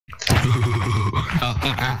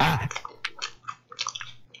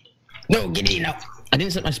No, get in. No, I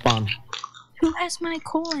didn't set my spawn. Who has my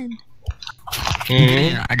colon?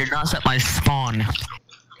 Yeah, I did not set my spawn.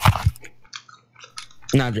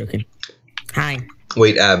 Not joking. Hi.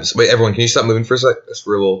 Wait, Abs. Wait, everyone, can you stop moving for a sec? Just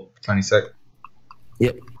for a little tiny sec.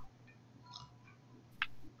 Yep.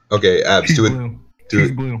 Okay, Abs, She's do it. blue. Do She's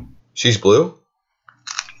it. blue. She's blue?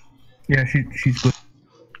 Yeah, she's blue.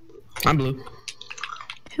 I'm blue.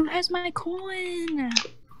 Who has my colon?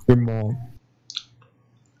 Your mom.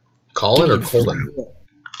 Colin or Colin?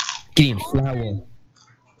 Getting flower.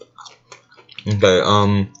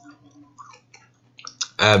 Okay,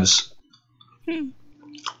 Abs.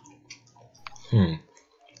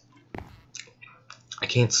 I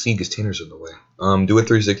can't see because Tanner's in the way. Do a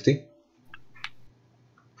 360.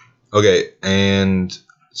 Okay, and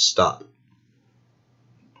stop.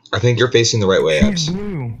 I think you're facing the right way, Abs. She's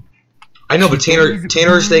blue. I know, but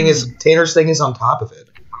Tanner's thing is on top of it.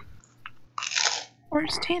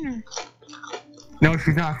 Where's Tanner? No,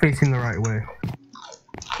 she's not facing the right way.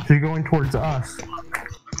 She's going towards us.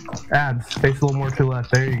 Abs, face a little more to the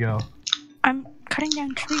left. There you go. I'm cutting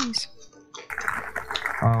down trees.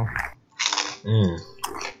 Oh.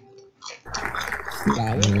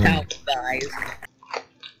 Flower guys.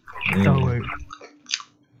 Oh, wait.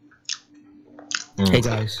 Hey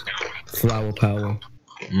guys. Flower power.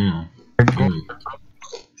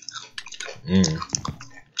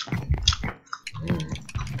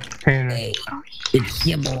 Tanner. Hey, it's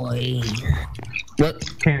your boy. What?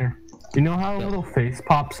 Tanner. You know how a little face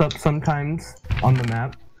pops up sometimes on the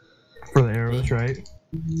map? For the arrows, right?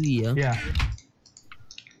 Yeah. Yeah.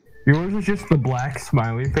 Yours is just the black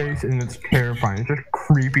smiley face, and it's terrifying. It's just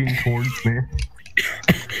creeping towards me.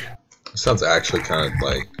 Sounds actually kind of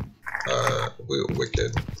like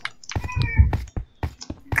wicked.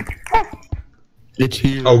 It's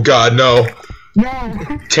here. Oh God, no! No!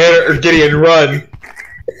 Tanner or Gideon, run!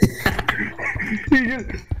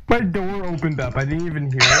 My door opened up. I didn't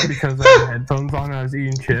even hear it because I had headphones on and I was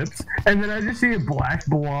eating chips. And then I just see a black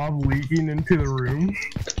blob leaking into the room.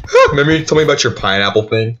 Remember you told me about your pineapple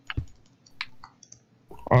thing?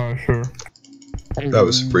 Sure. That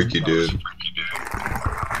was freaky, dude.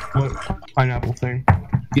 What pineapple thing?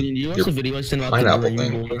 Did you watch the video I sent about Pineapple the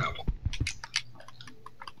thing.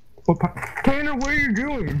 What Tanner, what are you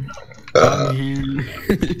doing?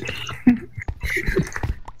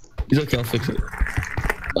 He's okay, I'll fix it.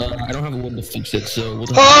 I don't have a wood to fix it, so we'll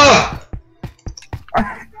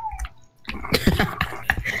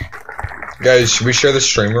Guys, should we share the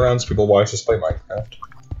stream around so people watch us play Minecraft?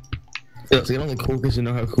 Yeah, so get on the cool because you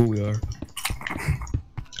know how cool we are.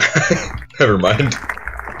 Never mind.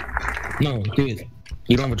 No, dude.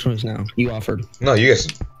 You don't have a choice now. You offered. No, you guys,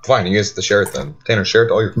 fine, you guys have to share it then. Tanner, share it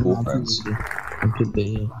to all your cool friends.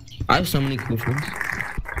 I have so many cool friends.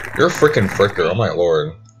 You're a freaking fricker, oh my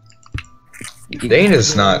lord. Dane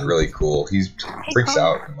is not really cool. He freaks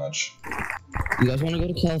out too much. You guys want to go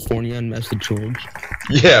to California and mess with George?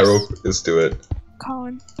 Yeah, let's do it.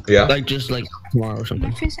 Colin. Yeah? Like, just like tomorrow or Am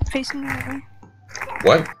I something. facing the right way?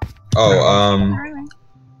 What? Oh, Right way.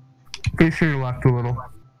 Face to your left a little.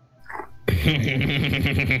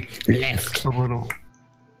 Left. A little.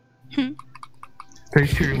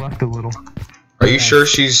 Face to your left a little. are you sure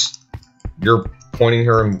you're pointing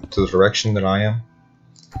her into the direction that I am?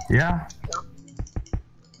 Yeah.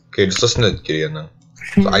 Okay, just listen to Gideon then.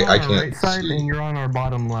 She's I on our can't right side see. and you're on our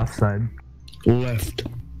bottom left side. Left.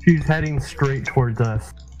 She's heading straight towards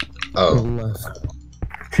us. Oh. Left.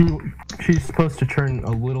 She's supposed to turn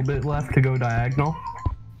a little bit left to go diagonal.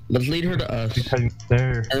 Let's lead her to us. She's heading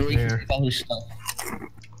there. And we There. can follow stuff.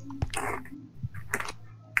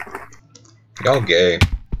 Y'all gay.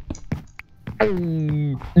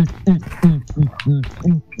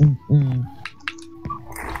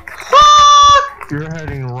 You're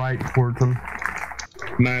heading right towards them.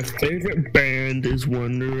 My favorite band is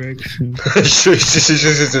One Direction.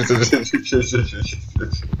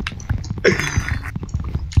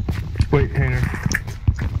 Wait, Tanner.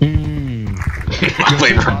 My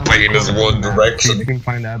favorite band is One You Direction. can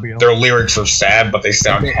find Abigail. Their lyrics are sad, but they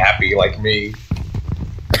sound happy like me.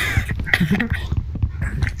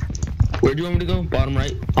 Where do you want me to go? Bottom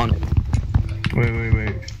right? On it.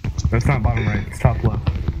 Wait. That's not bottom right. It's top left.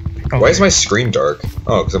 Oh, Why is my screen dark?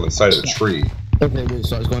 Oh, because I'm inside of the tree. Okay, wait,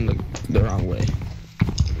 so I was going the wrong way.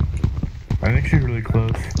 I think she's really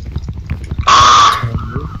close.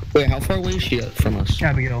 Wait, how far away is she from us?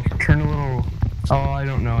 Abigail, turn a little. Oh, I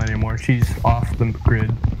don't know anymore. She's off the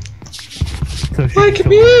grid. So she's Like still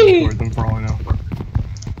me! towards them for all I know.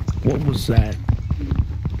 What was that?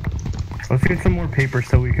 Let's get some more paper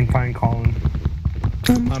so we can find Colin.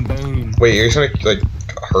 My bone. Wait, you're just gonna like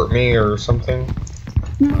hurt me or something?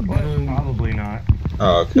 My bone. Probably not.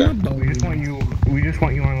 Oh, okay. We just want you. We just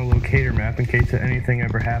want you on a locator map in case anything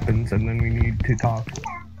ever happens, and then we need to talk.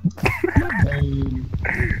 My bone.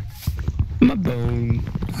 My bone.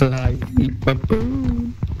 I like my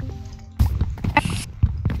bone.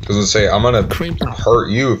 Does it say I'm gonna hurt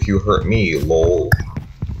you if you hurt me? Lol.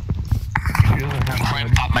 She doesn't have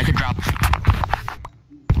blood. Make a drop.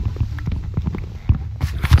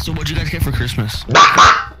 So what'd you guys get for Christmas?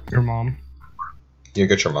 Your mom. You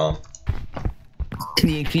get your mom. Can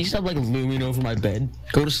you stop like looming over my bed?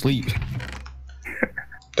 Go to sleep.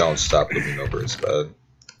 Don't stop looking over his bed.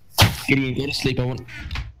 Gideon, go to sleep. I want.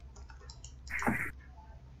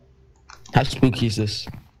 How spooky is this?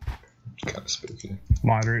 It's kind of spooky.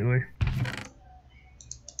 Moderately.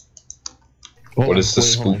 What is the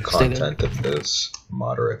hold spook on. Stay there. content of this?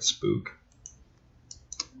 Moderate spook.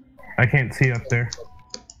 I can't see up there.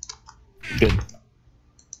 Good.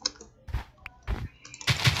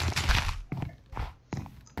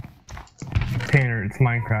 Tanner, it's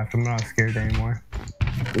Minecraft. I'm not scared anymore.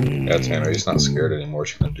 Yeah, Tanner, he's not scared anymore.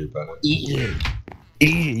 What you gonna do about it? Idiot.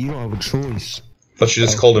 Idiot, you don't have a choice. Thought you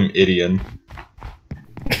just called him Idion.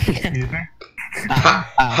 Excuse me?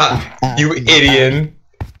 Ha! You Idion!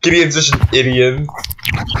 Gideon's just an Idion.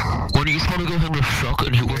 When he's trying to give him a shock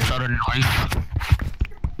and he whips out a knife.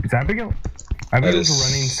 Is Abigail? That Abigail's is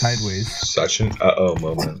running sideways. such an uh-oh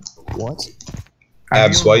moment. What?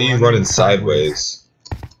 Abs, why are you Abigail's running sideways?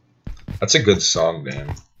 That's a good song,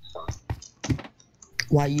 man.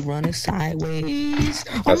 Why you running sideways?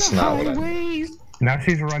 That's not what I mean. Now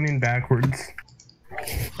she's running backwards.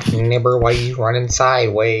 Nibber, why you running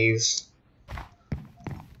sideways?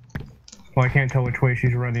 Well, I can't tell which way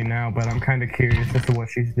she's running now, but I'm kind of curious as to what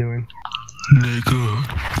she's doing.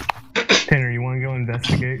 Nigga. Tanner, you want to go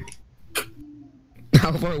investigate?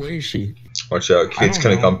 How far away is she? Watch out, kid's don't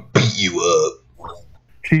gonna know. come beat you up.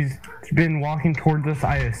 She's been walking towards us,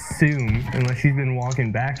 I assume, unless she's been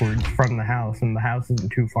walking backwards from the house, and the house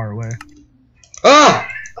isn't too far away. Ah!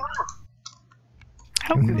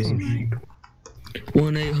 How Look at close those am I? sheep.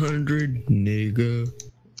 1-800 nigga.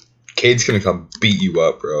 Cade's gonna come beat you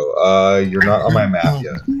up, bro. You're not on my map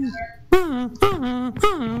yet.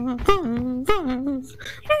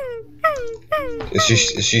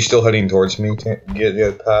 Is she still heading towards me?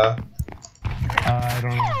 Get Pa? I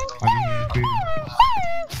don't know. I'm eating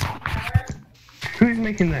food. Who's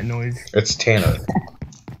making that noise? It's Tanner.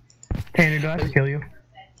 Tanner, do I have to kill you?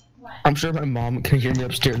 I'm sure my mom can hear me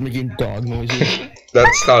upstairs making dog noises.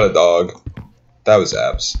 That's not a dog. That was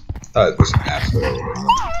Abs. That was Abs.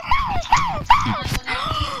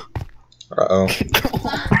 Uh-oh.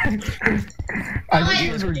 I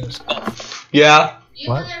think those Yeah.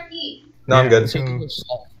 What? No, I'm good. So,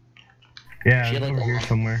 yeah, She it's like- Oh. over here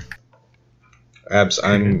somewhere. Abs,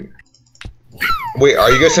 I'm... Wait, are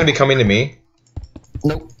you guys gonna be coming to me?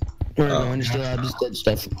 Nope. We're Oh. going to still have this dead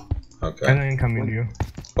stuff. Okay. And then coming to you.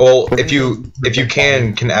 Well, if you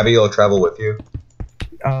can Abigail travel with you?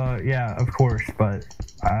 Yeah, of course, but,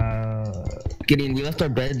 Gideon, we left our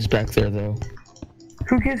beds back there though.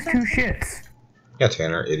 who gives two shits? Yeah,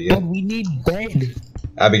 Tanner, But idiot. we need bed.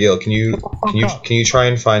 Abigail, can you try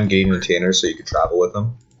and find Gaten and Tanner so you can travel with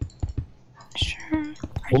them? Sure.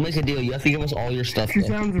 We'll make a deal. You have to give us all your stuff. She though.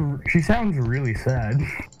 sounds really sad.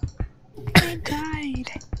 I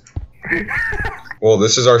died. Well,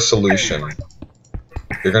 this is our solution.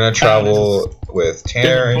 You're gonna travel with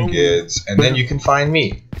Tanner and Gids, and then you can find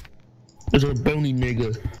me. There's a bony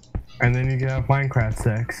nigga. And then you can have Minecraft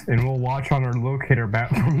sex, and we'll watch on our locator map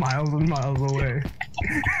from miles and miles away.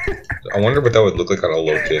 I wonder what that would look like on a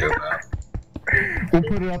locator map. We'll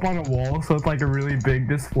put it up on a wall so it's like a really big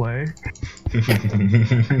display.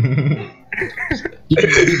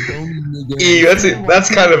 That's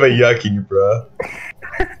kind of a yucky, bruh.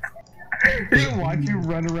 We'll watch you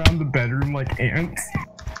run around the bedroom like ants.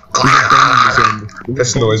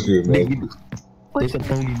 That's the noise we would make. There's a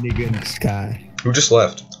bony nigga in the sky. Who just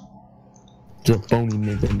left? There's a bony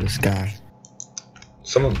nigga in the sky.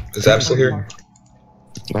 Someone is Abs still here?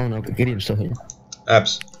 Oh no, Gideon's still here.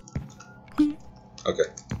 Abs. Okay.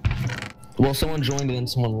 Well, someone joined and then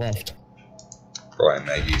someone left. Probably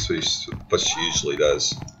Maggie, what she usually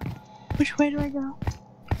does. Which way do I go?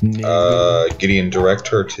 Gideon, direct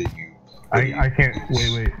her to you. I can't.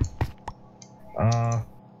 Wait.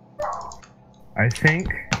 I think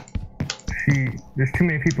there's too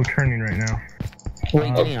many people turning right now.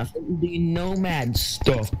 Wait, Gideon, I think we're doing nomad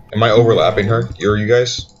stuff. Am I overlapping her? Are you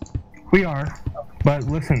guys? We are. But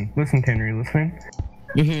listen, Tanner, you listening?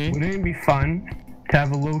 Mm-hmm. Wouldn't it be fun to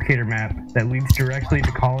have a locator map that leads directly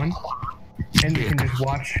to Colin? And we can just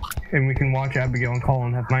watch, and we can watch Abigail and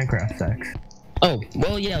Colin have Minecraft sex. Oh,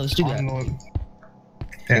 well, yeah, let's do that. I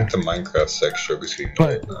think the Minecraft sex joke is getting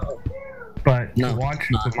But- old now. But No, to watch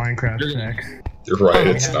no. the Minecraft You're- sex, You're right,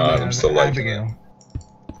 we it's have not. to I'm still have liking it. Abigail.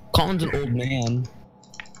 Colin's an old man.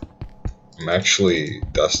 I'm actually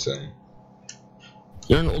Dustin.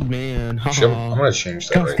 You're an old man. Actually, I'm Haha. gonna change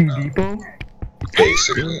that right Dusty now. Depot?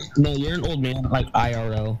 Basically. No, you're an old man, like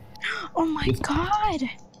IRL. Oh my god.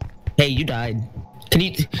 Hey, you died. Can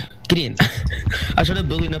you get in? I started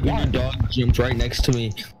building up and your dog jumped right next to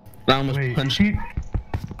me. And I almost Wait, punched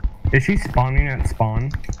is she spawning at spawn?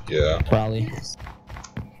 Yeah. probably. Yes.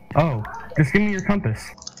 Oh, just give me your compass.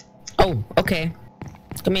 Oh, okay.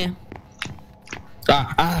 Come here.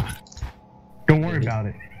 Ah. Don't worry about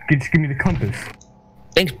it. Just give me the compass.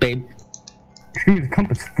 Thanks, babe. Just give me the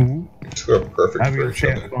compass, fool. Two are perfect for Abigail, each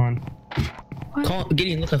stay at other. spawn. Call,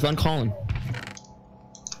 Gideon, look, I found Colin.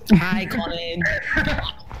 Hi, Colin.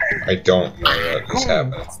 I don't know what is Colin,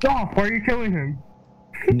 happening. stop! Why are you killing him?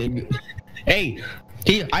 Hey,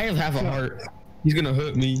 I have half a heart. He's gonna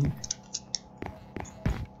hurt me.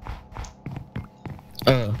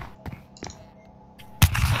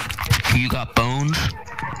 You got bones?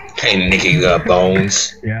 Hey, Nicky, you got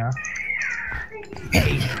bones? Yeah.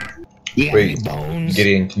 Hey, you got Wait, any bones?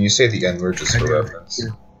 Gideon, can you say the N-word just for reference?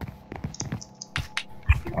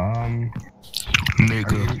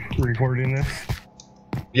 Nigga. Recording this.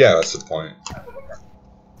 Yeah, that's the point.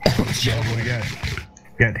 Oh, what do you got?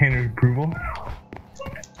 You got Tanner's approval?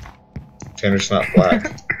 Tanner's not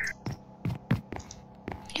black.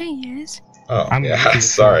 Yeah, he is. Oh, I'm yeah, with you,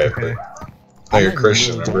 sorry. okay. No, you're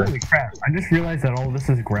Christian, remember? Holy crap! I just realized that all of this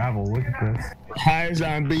is gravel. Look at this. Hi,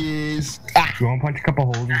 zombies. You want to punch a couple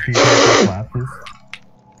holes in people with glasses?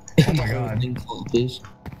 Oh my god.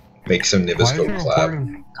 Make some Why nibbles is go there a clap. part of...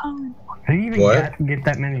 Colin, How do you even What? get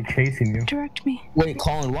that many chasing you? direct me. Wait,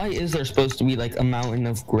 Colin, why is there supposed to be like a mountain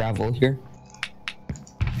of gravel here?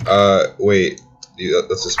 Wait.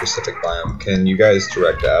 That's a specific biome. Can you guys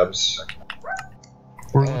direct abs?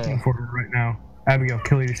 We're looking for it right now. Abigail,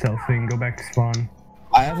 kill yourself so you can go back to spawn.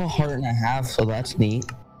 I have a heart and a half, so that's neat.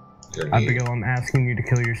 You're neat. Abigail, I'm asking you to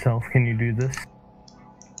kill yourself. Can you do this?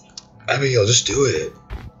 Abigail, just do it.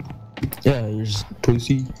 Yeah, you're just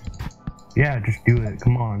pussy. Yeah, just do it.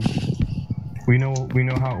 Come on. We know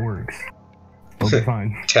how it works. It'll be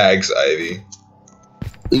fine. Tags Ivy.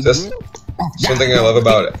 Just one thing I love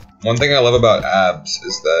about abs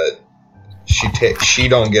is that she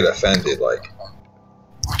don't get offended like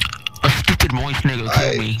A stupid moist nigga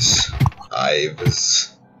kill me.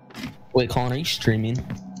 Ives. Wait, Colin, are you streaming?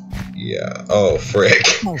 Yeah. Oh frick.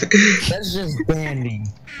 Oh, that's just dandy.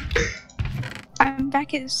 I'm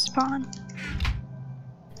back at spawn.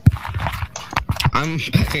 I'm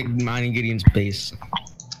back at mining Gideon's base.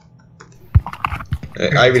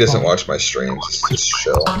 Ivy doesn't watch my streams. It's just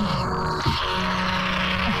chill. Oh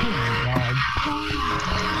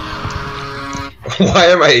Why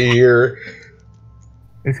am I here?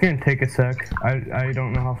 It's gonna take a sec. I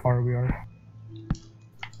don't know how far we are.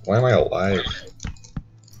 Why am I alive?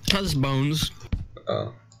 Cause bones.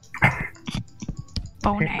 Oh.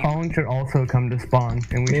 Bone Okay, Colin should also come to spawn,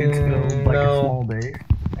 and we should build like no. a small base,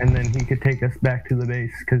 and then he could take us back to the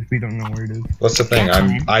base because we don't know where it is. What's the thing?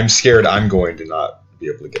 I'm scared I'm going to not be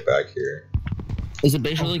able to get back here. Is it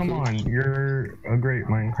basically Oh, come cool? on, you're a great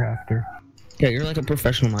Minecrafter. Yeah, you're like a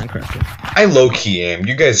professional Minecrafter. I low-key am.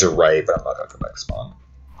 You guys are right, but I'm not gonna come back to spawn.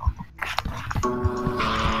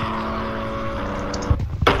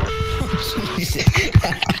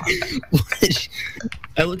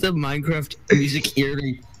 I looked up Minecraft music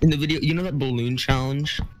earring in the video. You know that balloon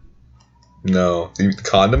challenge? No. The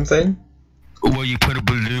condom thing? Where you put a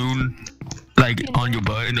balloon like on your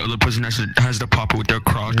butt and the other person has to pop it with their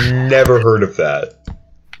crotch. Never heard of that.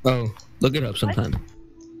 Oh, look it up sometime.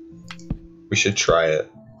 We should try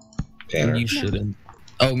it. Tanner. You shouldn't.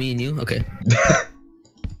 Oh, me and you? Okay.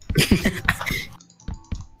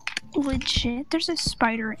 Legit, there's a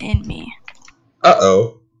spider in me.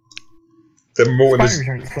 Uh-oh. The more Spiders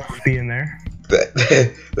aren't supposed to be in there.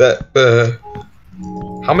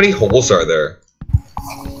 How many holes are there?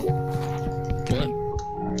 What?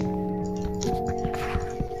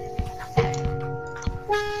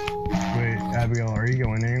 Wait, Abigail, are you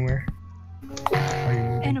going anywhere? Are you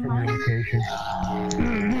moving In a from your mine? location?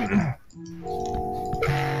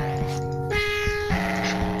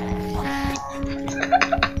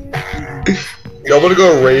 Y'all wanna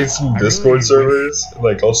go raid some I Discord really servers?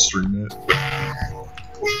 Like, I'll stream it.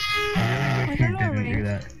 I really wish you didn't do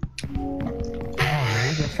that. Oh,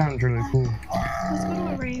 Ray, that sounds really cool. Let's go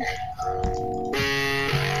to a rave.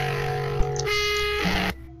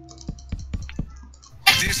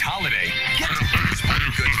 holiday, get Dick's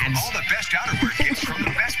Sporting Goods for all the best outerwear gifts from the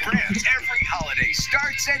best brands. Every holiday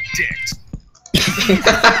starts at Dick's.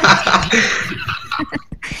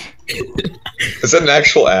 Is that an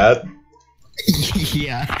actual ad?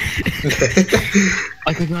 Yeah.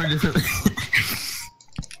 Like I got different.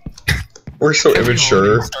 We're so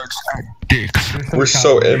immature. We're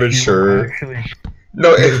so immature.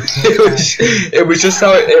 No, it was just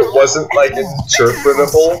how it wasn't like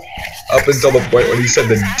interpretable up until the point when he said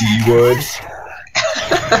the D word.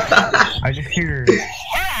 I just hear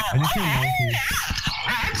monkeys.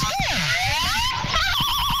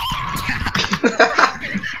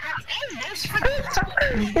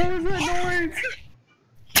 What was that noise?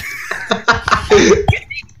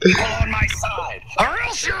 People on my side, or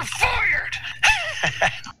else you're fired.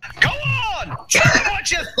 Go on, tell me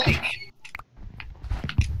what you think.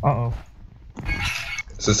 Uh-oh.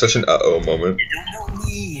 This is such an uh-oh moment.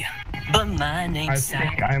 I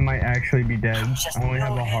think I might actually be dead. I only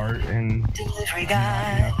have a heart and not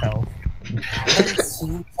enough health.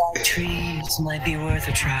 Trees might be worth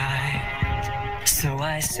a try. So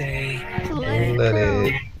I say, Let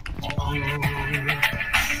it.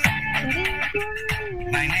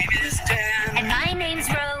 my name is Dan, And my name's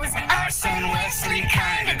Rose. our son Wesley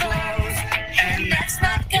kinda glows, and that's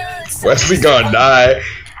not good. So Wesley gonna die.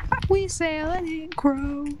 We say let it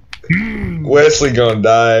grow. Wesley gonna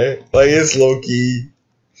die. Like, it's low-key.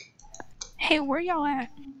 Hey, where y'all at?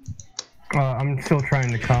 I'm still trying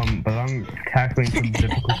to come, but I'm tackling some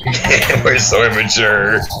difficulty. We're so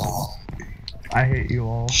immature. I hate you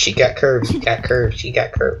all. She got curves, she got curves, she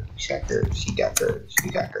got curves, she got curves, she got curves, she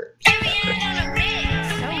got curves.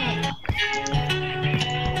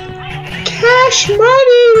 Cash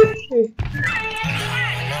money!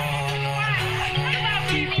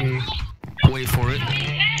 Wait for it.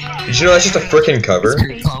 Did you know that's just a freaking cover?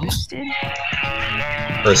 Here it comes. Twisted.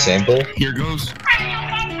 Or a sample? Here goes.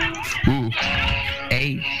 Ooh.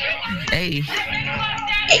 Hey. Hey.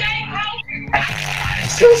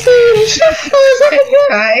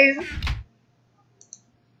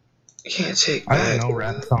 Can't take I don't back know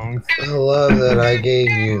rap songs. the love that I gave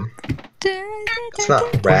you. It's not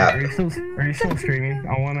Are rap. you still streaming?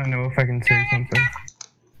 I want to know if I can say something.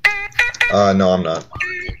 No, I'm not.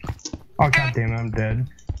 Oh god damn it, I'm dead.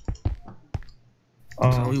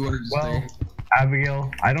 That's all you wanted to Well, say.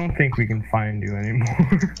 Abigail, I don't think we can find you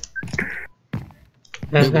anymore.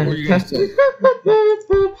 Wait, what were you guys saying?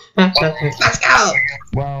 Let's go!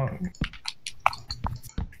 Well,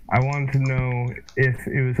 I wanted to know if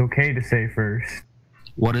it was okay to say first.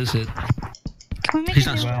 What is it? Can we make He's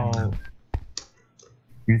it not a- Well,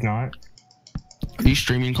 he's not. Are you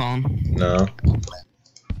streaming, Colin? No.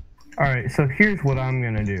 Alright, so here's what I'm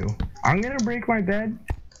gonna do. I'm gonna break my bed,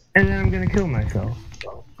 and then I'm gonna kill myself.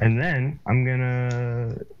 And then I'm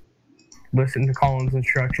gonna listen to Colin's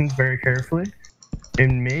instructions very carefully,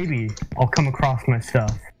 and maybe I'll come across my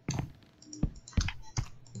stuff.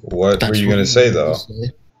 What That's were you what gonna say, wanted though? to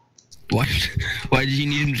say. Why did you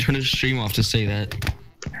need him to turn his stream off to say that?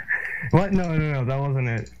 What? No, that wasn't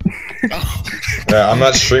it. Oh. Yeah, I'm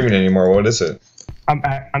not streaming anymore. What is it? I'm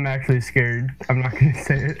actually scared. I'm not gonna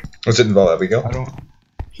say it. What's it involve, Abigail? I don't.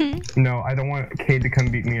 No, I don't want Cade to come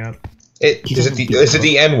beat me up. Is it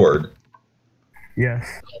the N word? Yes.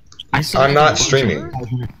 I'm not streaming.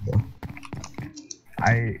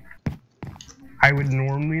 I would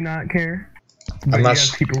normally not care. But I'm not you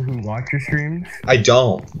have people who watch your streams, I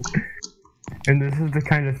don't. and this is the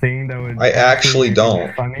kind of thing that would. I actually make it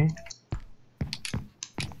don't. Funny.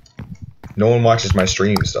 No one watches my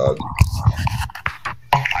streams, dog.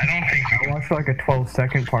 I don't think I watched like a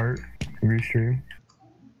 12-second part of your stream.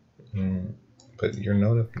 But you're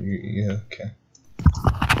not. Yeah, okay.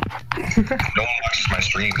 No one watches my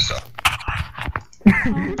streams, so.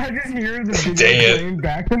 I just hear the video Dang it. playing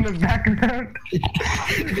back in the background.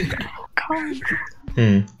 Colin.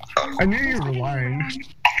 I knew you were lying.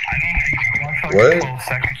 I watched like What? a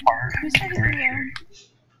 12-second part. Who said it?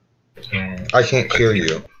 Yeah. I can't hear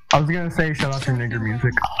you. I was gonna say shut off your nigger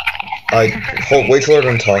music. Wait till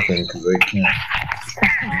I'm talking, because I can't.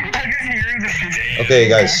 Okay,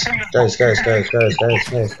 guys. Guys.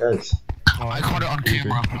 I caught it on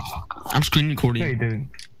camera. I'm screen No, recording. you didn't.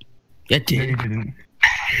 Yeah, No, you dude. didn't.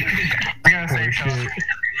 I gotta say shut off your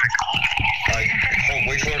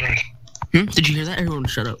Wait till Did you hear that? Everyone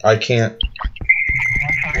shut up. I can't.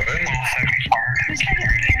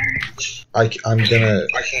 I'm gonna.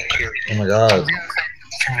 I can't hear. Oh my god.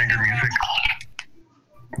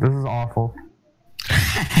 This is awful.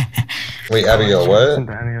 Wait, Abigail, Listen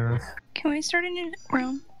what? to any of this. Can we start a new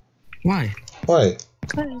room? Why? Why?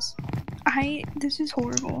 Cause this is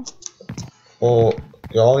horrible. Well,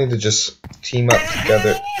 You all need to just team up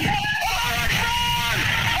together.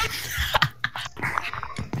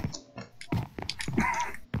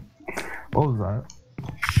 What was that?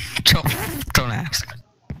 Don't ask.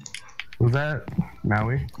 Was that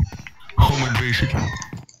Maui? Home invasion.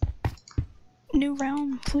 New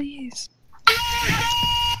realm, please.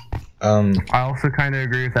 I also kind of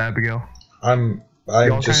agree with Abigail. I'm We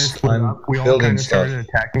all building kind of stuff. started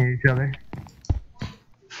attacking each other.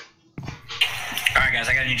 Alright, guys,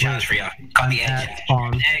 I got a new challenge for y'all. Call the At edge.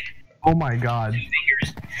 spawn. Oh my god.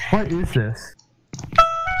 What is this?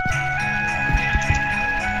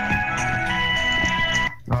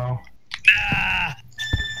 Oh.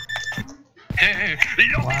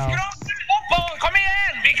 Wow. Kom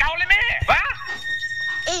igen, vi håller med, va?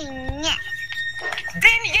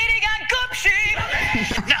 Din giriga gubbtjuv!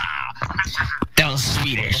 That was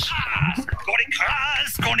Swedish.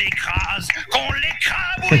 Skål i kras,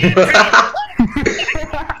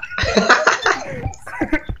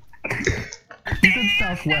 You said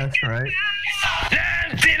southwest, right?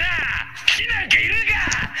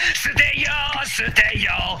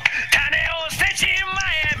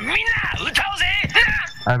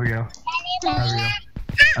 Abigail. Abigail.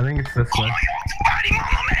 I think it's this way.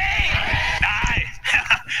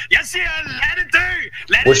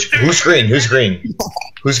 Who's green? Who's green?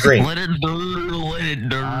 Who's green? Let it do, let it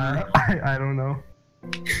do. I don't know.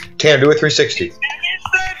 Tanner, do a 360.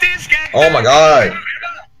 Oh my god.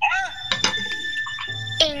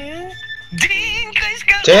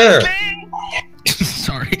 Tanner,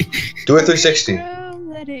 Sorry. do a 360. Bro,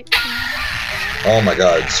 let it go. Oh my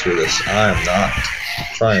god, screw this. I am not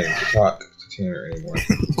trying to talk to Tanner anymore.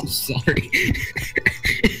 Sorry.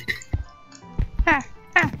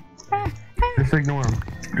 Just ignore him.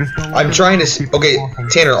 Just don't. I'm trying to see. Okay,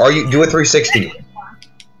 Tanner, do a 360.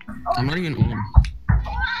 I'm not even on.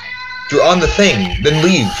 You're on the thing, then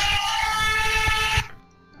leave.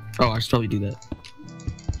 Oh, I should probably do that.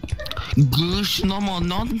 Gush no more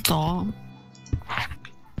nonto.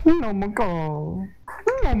 No more go.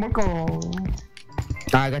 No more go.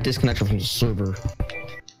 I got disconnected from the server.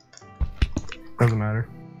 Doesn't matter.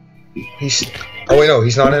 Oh wait, no,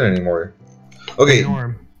 he's not in anymore. Okay, Ignore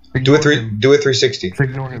him. do a Ignore him. 360. Just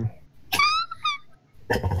ignore him.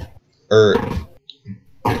 Or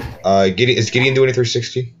is Gideon doing a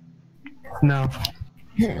 360? No.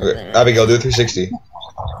 Okay, Abigail, do a 360.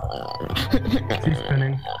 She's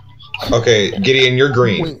spinning. Okay, Gideon, you're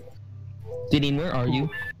green. Wait. Gideon, where are you?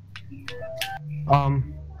 Oh,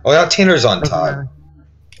 now Tanner's on Doesn't top. matter.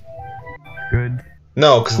 Good.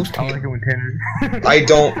 No, because I like it when Tanner. I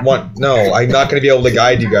don't want. No, I'm not gonna be able to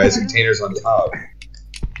guide you guys when Tanner's on top.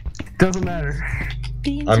 Doesn't matter.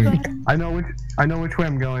 Beans I'm- bottom. I know which way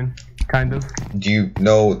I'm going. Kind of. Do you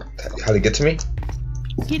know how to get to me?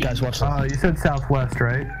 You guys watch that. You said southwest,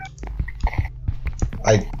 right?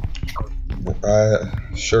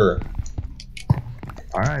 Sure.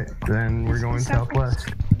 Alright, then we're going southwest.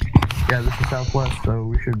 Yeah, this is southwest, so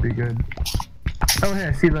we should be good. Oh hey,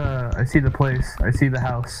 I see the place. I see the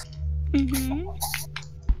house. Mm-hmm.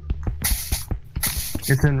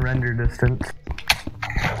 It's in render distance.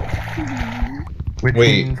 Which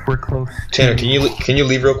Wait. means we're close. Tanner, can you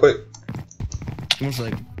leave real quick? One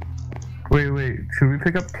sec. Wait, should we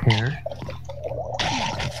pick up Tanner?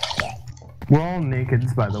 We're all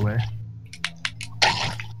nakeds, by the way.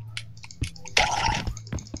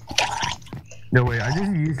 No wait, I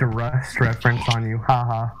just used a Rust reference on you,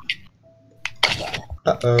 haha.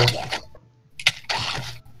 Uh-oh.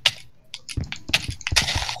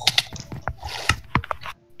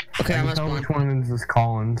 Okay, I I'm can at tell spawn. which one is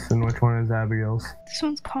Collins and which one is Abigail's. This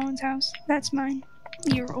one's Colin's house. That's mine.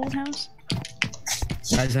 Your old house.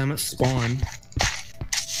 Guys, I'm at spawn.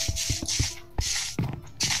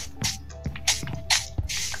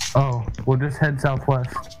 Oh, we'll just head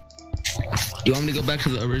southwest. You want me to go back to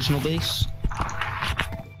the original base?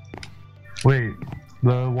 Wait,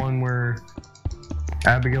 the one where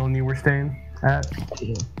Abigail and you were staying at?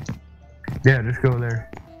 Yeah, just go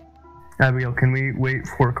there. Abigail, can we wait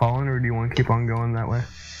for Colin, or do you want to keep on going that way?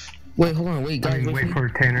 Wait, hold on, wait, I guys, mean, wait for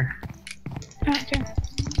Tanner. Okay.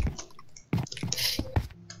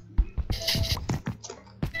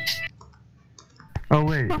 Oh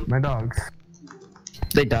wait, my dogs.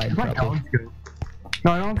 They died, My probably. dogs go.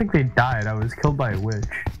 No, I don't think they died. I was killed by a witch.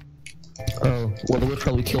 Oh, well, the witch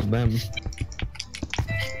probably killed them.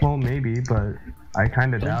 Well, maybe, but I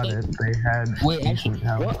kind of doubt it. They had Wait, actually, decent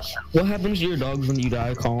health. what happens to your dogs when you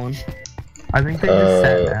die, Colin? I think they just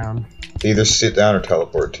sat down. They either sit down or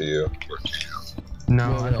teleport to you.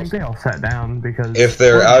 No, Well, I think they all sat down because If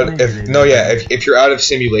they're well, out, maybe they no, did. yeah, if you're out of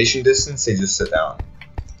simulation distance, they just sit down.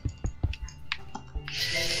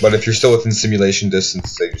 But if you're still within simulation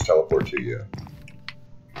distance, they just teleport to you.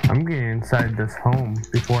 I'm getting inside this home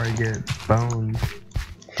before I get boned.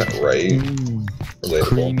 Right? Relatable.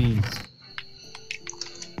 Creamy.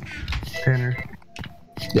 Tanner,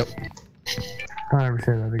 Yep. don't ever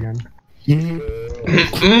say that again.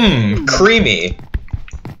 Creamy.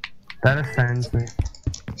 That offends me.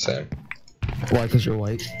 Same. Why? Because you're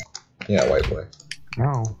white. Yeah, white boy.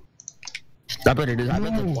 No. I bet it is. I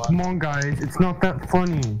bet No, that's why. come on, guys. It's not that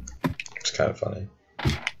funny. It's kind of funny.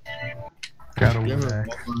 Gotta You ever back.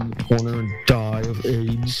 walk around the corner and die of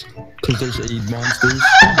AIDS? Because there's AIDS monsters.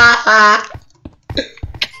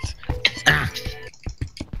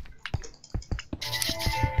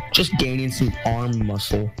 Just gaining some arm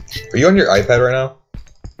muscle. Are you on your iPad right now?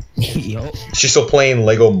 Yup. Is she still playing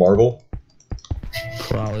Lego Marvel?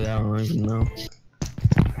 Probably. I don't even know.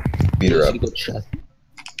 Beat her up. Go check.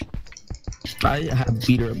 I have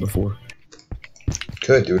beat her up before.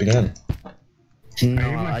 Good, do it again. No, I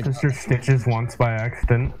gave my I sister stitches once by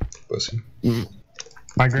accident. Pussy.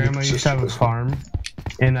 My grandma Your used to have a sister was- farm,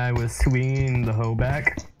 and I was swinging the hoe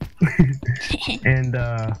back, and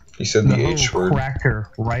You said the the hoe H word. cracked her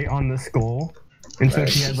right on the skull, and so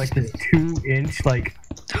she had like this 2-inch, like,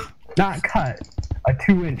 not cut, a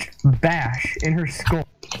 2-inch bash in her skull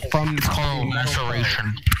from Oh,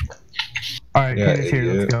 maceration. Alright, Yeah, Candace here,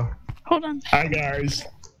 idiot. let's go. Hold on. Hi guys.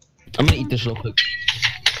 I'm gonna eat this real quick.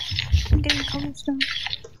 I'm getting cobblestone.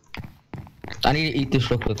 I need to eat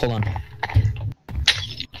this real quick. Hold on.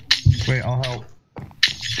 Wait, I'll help.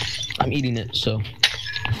 I'm eating it, so.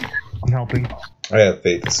 I'm helping. I have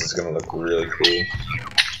faith this is gonna look really cool.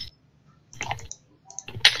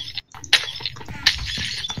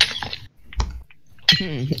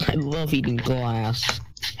 I love eating glass.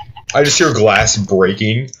 I just hear glass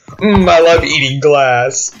breaking. I love eating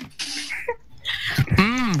glass.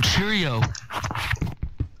 Cheerio.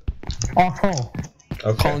 Awful.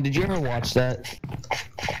 Okay. Colin, did you ever watch that?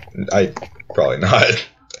 I probably not.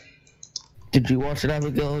 Did you watch it,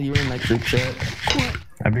 Abigail? You were in that group chat.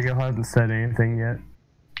 Abigail hasn't said anything yet.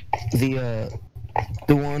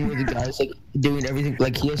 The one where the guy's like doing everything,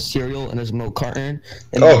 like he has cereal in his milk carton.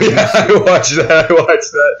 And Oh yeah, I watched that. I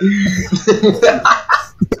watched that.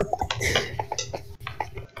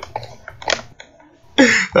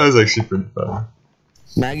 That was actually pretty funny.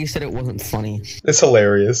 Maggie said it wasn't funny. It's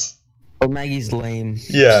hilarious. Oh, Maggie's lame.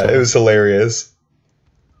 Yeah, it was hilarious.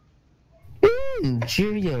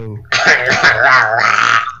 Cheerio.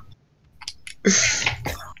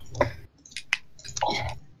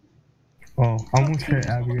 Oh, almost hit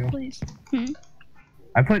Abigail. Please.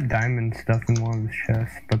 I put diamond stuff in one of his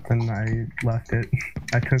chests, but then I left it.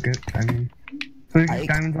 I took it, I mean. So there's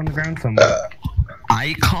diamonds on the ground somewhere. I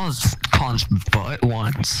ate Colin's butt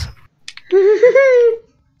once.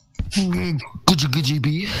 Could you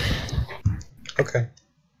be? Okay.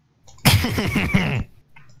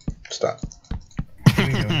 Stop. Can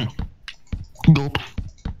we go now? Gulp.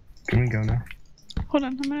 Can we go now? Hold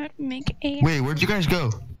on. I'm gonna make a Wait, where'd you guys go?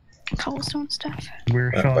 cobblestone stuff.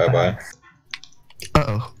 We're still at the bye-bye. house.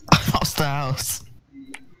 Uh-oh. I lost the house.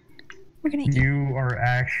 We're gonna eat. You are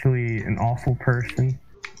actually an awful person.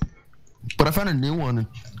 But I found a new one,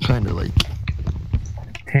 kinda like.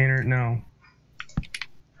 Tanner, no.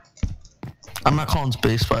 I'm not Colin's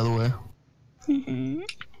base, by the way.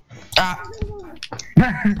 Ah!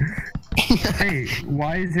 Hey,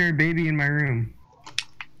 why is there a baby in my room?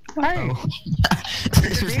 Why? Oh.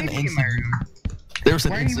 There's There's a an baby in my incident. room. There was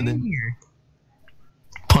an Why are you in incident. here?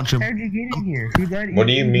 Punch him. How'd you get in here? Who let What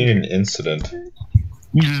do you in mean here? an incident?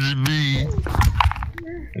 Me.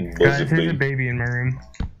 Guys, Was it there's a big? baby in my room.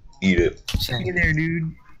 Eat it. Hey there,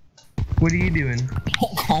 dude. What are you doing?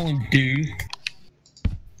 Don't call him dude.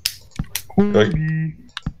 Like- Corgi.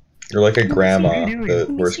 You're like a grandma What are you doing?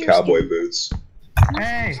 that wears cowboy boots.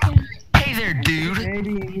 Hey, Hey there, dude.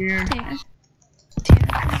 baby in here. Tanner.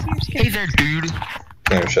 Tanner, please, you're Hey there, dude.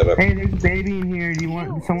 Tanner, shut up. Hey, there's a baby in here. Do you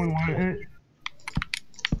want? Someone want it?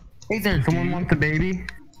 Hey there, Someone dude. want the baby?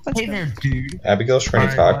 Let's Hey go. there, dude. Abigail's trying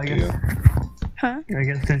to Alright, talk well, to I you. Huh? I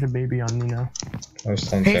guess there's a baby on me now. I was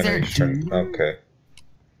telling Hey Tanner there, he's trying. dude. Okay.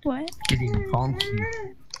 What? Gideon, call him cute.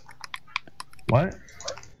 What?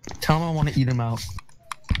 Tell him I want to eat him out.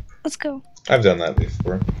 Let's go. I've done that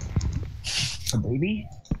before. A baby?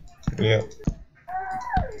 Yeah.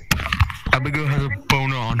 Abigail has a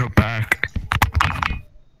boner on her back.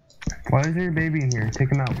 Why is there a baby in here?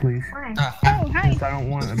 Take him out, please. Oh, hi. Because I don't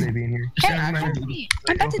want a baby in here. Hey, help me.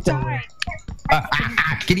 I'm about to die.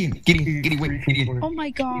 Gideon, wait, Gideon. Oh my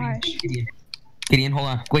gosh. Gideon, hold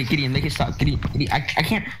on. Wait, Gideon, make it stop. Gideon, I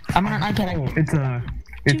can't. I'm on an iPad.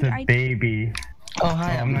 It's Dude, a baby. Oh,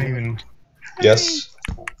 hi. I'm not even. Yes.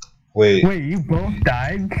 Wait. Wait, you both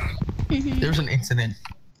died? There's an incident.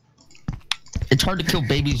 It's hard to kill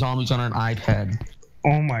baby zombies on an iPad.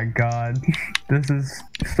 Oh my god. This is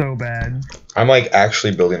so bad. I'm like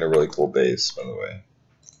actually building a really cool base, by the way.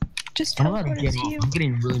 Just I'm about to teleport get us to off. you. I'm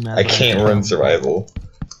getting really mad. I can't run survival.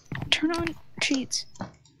 Turn on cheats.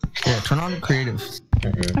 Yeah, turn on creative.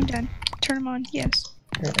 I'm done. Turn them on. Yes.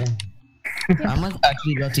 I'm like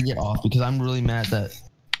actually about to get off because I'm really mad that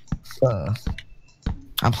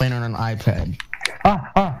I'm playing on an iPad.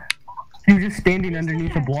 You were just standing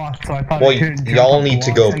underneath a block, so I thought Well, I couldn't jump y'all up the need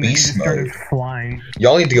to blocks, go and then you beast just started mode. flying.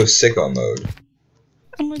 Y'all need to go sicko mode.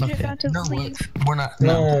 I'm legit Okay. about to No, leave. we're not.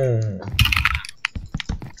 No. No.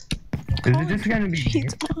 Is it just gonna be me?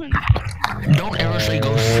 Cheats on. Don't ever say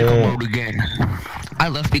go sicko mode again. I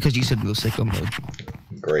left because you said go sicko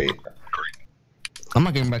mode. Great. I'm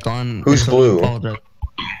not getting back on. Who's until blue? you apologize.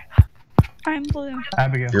 I'm blue.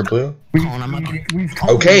 Abigail. You're blue? We've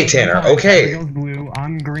told Okay, you Tanner, multiple times, okay. Abigail's blue,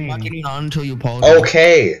 I'm green. I'm not getting on until you apologize.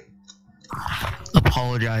 Okay.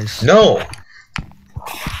 Apologize. No.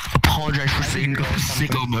 Apologize for saying go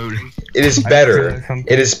sicko mode. It is better.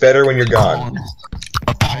 It is better when you're gone.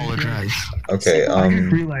 Apologize. Okay, I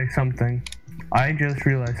just realized something.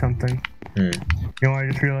 You know what I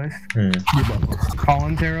just realized?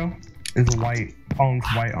 Colin's arrow is white. Colin's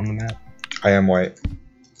white on the map. I am white.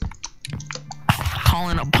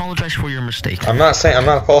 Colin, apologize for your mistake. I'm not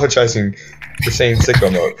apologizing for saying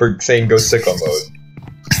sicko mode, for saying go sicko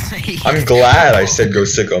mode. I'm glad I said go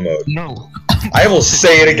sicko mode. No. I will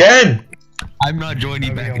say it again! I'm not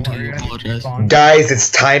joining back until you apologize. Guys,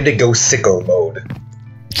 it's time to go sicko mode.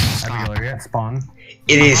 Abigail, are you at spawn?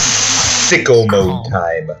 It is sicko mode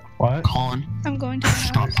time. What? Colin. I'm going to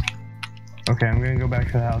the house. Okay, I'm gonna go back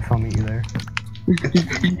to the house. I'll meet you there.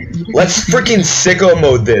 Let's freaking sicko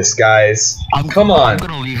mode this, guys. Come on. I'm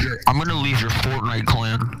gonna leave your Fortnite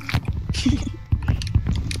clan.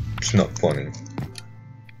 It's not funny.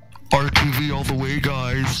 RTV all the way,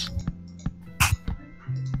 guys.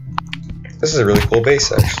 This is a really cool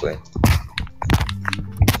base, actually.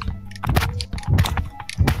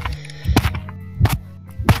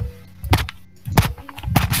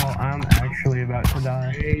 Well, I'm actually about to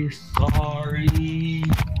die. Sorry.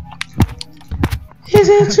 Is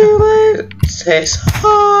it too late? Say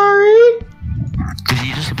sorry. Did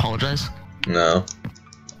you just apologize? No,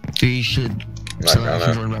 You should. I'm So not I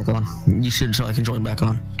can gonna. join back on. You should so I can join back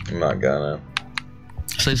on. I'm not gonna.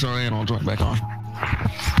 Say sorry and I'll join back on.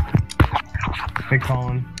 Hey,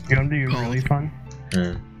 Colin, you know what would be really fun?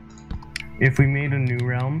 If we made a new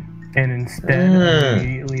realm, and instead of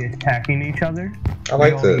immediately attacking each other, I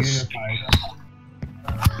like we all this. unified.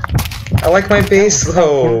 I like my base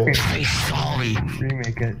though. Say sorry.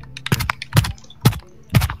 Remake it.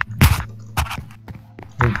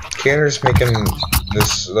 Tanner's making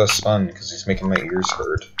this fun because he's making my ears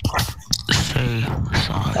hurt. Say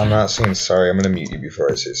sorry. I'm not saying sorry. I'm gonna mute you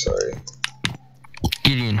before I say sorry.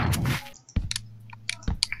 Gideon.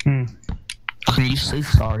 Can you say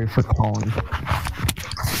sorry for Colin?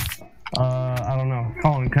 I don't know.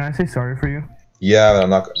 Colin, can I say sorry for you? Yeah, but I'm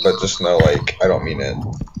not. But just know, like, I don't mean it.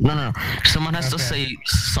 No. Someone has to say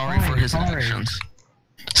sorry for his actions.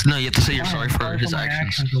 So, no, you have to say you're sorry for his my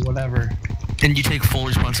actions. or whatever. Then you take full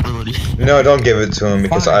responsibility. No, don't give it to him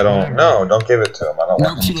because Fine, I don't. whatever. No, don't give it to him. I don't No,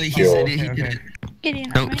 want too him to late. He feel. said it. He Okay, did okay. it.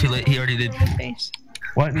 Gideon, Nope, too late. He already did. Base.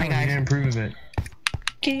 What? No, Hi, you guys. didn't prove it.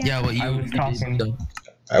 Gideon, Yeah, what you I was you did, talking. though.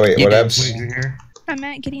 Oh, wait, You what did. abs? Wait, you're here? I'm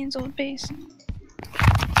at Gideon's old base.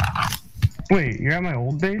 Wait, you're at my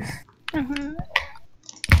old base?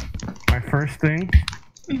 My first thing?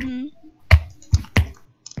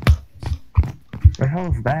 The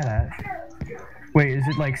hell is that at? Wait, is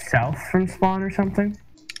it like south from spawn or something?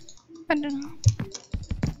 I don't know.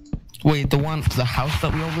 Wait, the house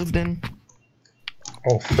that we all lived in?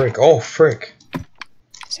 Oh frick! Oh frick!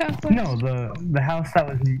 Southwest. No, the house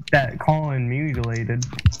that Colin mutilated,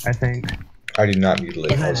 I think. I did not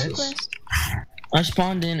mutilate It's houses. southwest. I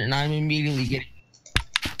spawned in and I'm immediately getting.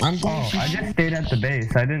 I'm going Oh, I just stayed at the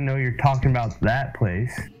base. I didn't know you're talking about that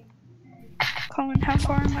place. Colin, how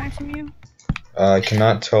far am I from you? I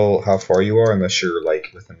cannot tell how far you are unless you're like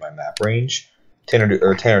within my map range. Tanner, do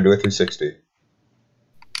a 360. I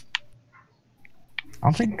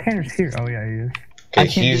don't think Tanner's here. Oh yeah, he is. Okay, I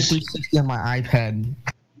can't do he's 360 on my iPad.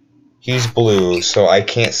 he's blue, so I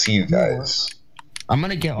can't see you guys. I'm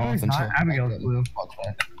gonna get off he's until not. Abigail's blue.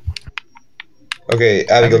 Okay,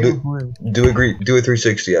 Abigail, Abigail's blue. do a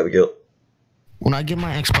 360, Abigail. When I get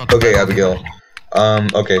my Xbox. Okay, back, Abigail.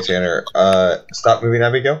 Okay, Tanner. Stop moving,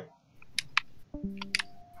 Abigail.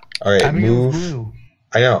 All right, Abigail's move. blue.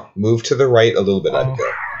 I know. Move to the right a little bit, Oh.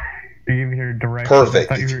 Abigail. You gave me your directions.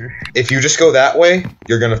 Perfect. If you just go that way,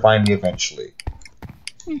 you're gonna find me eventually.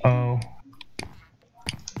 Oh.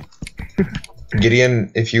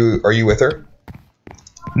 Gideon, are you with her?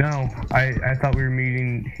 No, I thought we were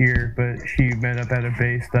meeting here, but she met up at a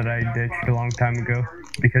base that I ditched a long time ago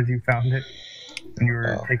because you found it and you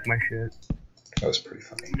were taking my shit. That was pretty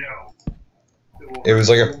funny. It was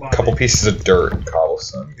like a couple pieces of dirt and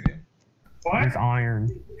cobblestone, Gideon. It was iron.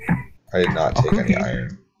 I did not take any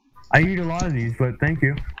iron. I eat a lot of these, but thank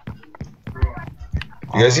you.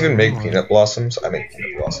 You guys even make peanut blossoms? I make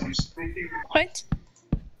peanut blossoms. What?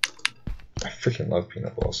 I freaking love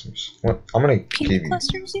peanut blossoms. What? I'm gonna give Peanut you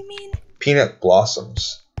clusters, you mean? peanut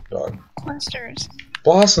blossoms, dog. Clusters.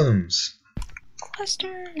 Blossoms.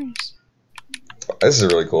 Clusters. This is a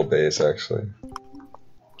really cool base, actually.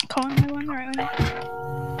 Calling my one right away.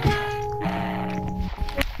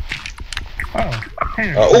 Oh,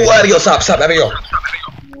 hey. Oh, Abigail, stop, Abigail.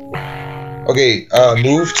 Okay,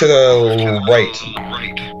 move to the right.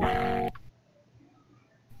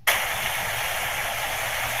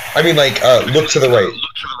 I mean, like, look to the right.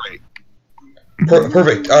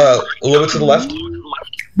 Perfect. A little bit to the left.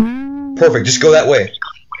 Perfect. Just go that way.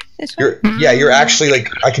 This way? You're actually, like,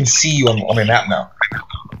 I can see you on my map now.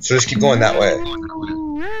 So just keep going that way.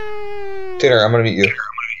 Tanner, I'm gonna meet you.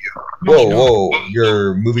 Whoa,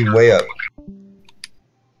 you're moving way up.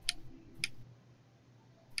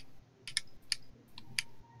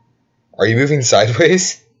 Are you moving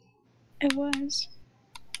sideways? It was.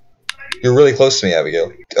 You're really close to me,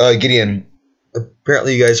 Abigail. Gideon,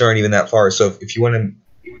 apparently you guys aren't even that far, so if you want to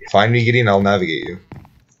find me, Gideon, I'll navigate you.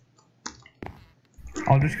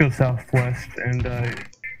 I'll just go southwest and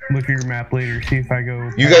look at your map later, see if I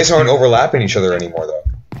go... You guys aren't overlapping each other anymore, though.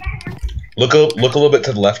 Look a little bit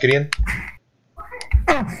to the left, Gideon.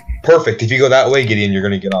 Perfect. If you go that way, Gideon, you're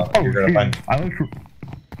gonna get on. Oh, you're gonna find...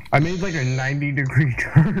 I made like a 90-degree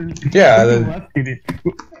turn. Yeah. Left, Gideon.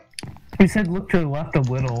 He said look to the left a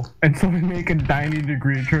little, and so we make a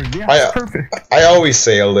 90-degree turn. Yeah, perfect. I always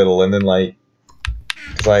say a little, and then like,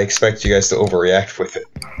 because I expect you guys to overreact with it.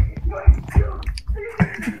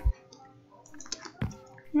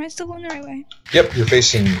 Am I still going the right way? Yep,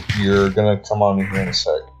 you're gonna come on in here in a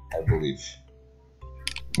sec, I believe.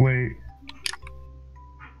 Wait.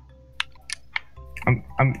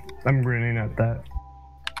 I'm grinning at that.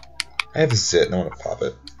 I have a zit, and I want to pop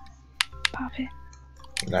it. Pop it.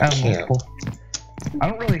 And I can't. I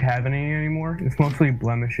don't really have any anymore. It's mostly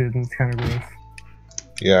blemishes and it's kind of gross.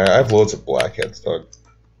 Yeah, I have loads of blackheads, dog.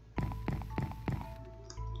 I'm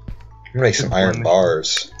gonna make some iron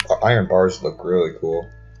bars. Iron bars look really cool.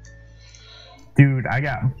 Dude, I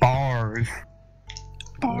got bars.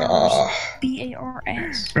 Bars. Nah.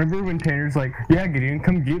 B-A-R-S. Remember when Tanner's like, yeah, Gideon,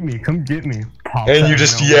 come get me. Pops And you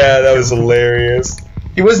just, yeah, that was hilarious.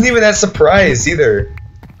 He wasn't even that surprised either.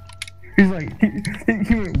 He's like,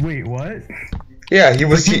 he went, wait, what? Yeah, he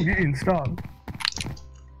was. Gideon, stop.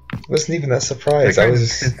 Wasn't even that surprised. That I was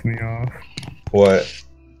just. pissed me off. What?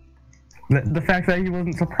 The fact that he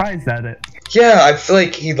wasn't surprised at it. Yeah, I feel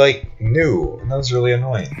like he like knew, and that was really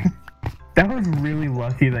annoying. That was really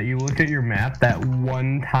lucky that you looked at your map that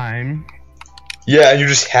one time. Yeah, and you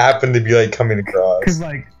just happened to be like coming across. Cause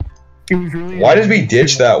like, it was really. Why did we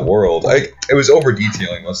ditch that world? Like, it was over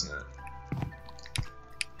detailing, wasn't it?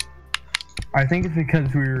 I think it's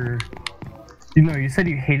because we were. You know, you said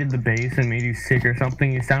you hated the base and made you sick or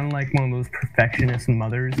something. You sounded like one of those perfectionist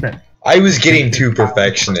mothers that. I was getting too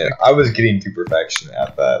perfectionate. I was getting too perfectionate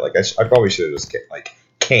at that. Like, I probably should have just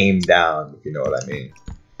came down, if you know what I mean.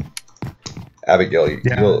 Abigail,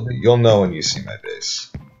 you'll know when you see my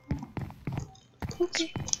base.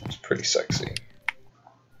 Okay. It's pretty sexy.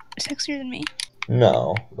 Sexier than me.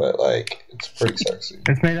 No, but like, it's pretty sexy.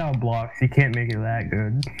 It's made out of blocks. You can't make it that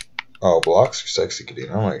good. Oh, blocks are sexy, Gideon.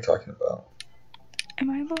 I don't know what you're talking about. Am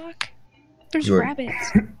I a block? There's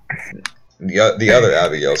rabbits. The other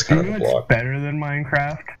Abigail's kind of a block. What's better than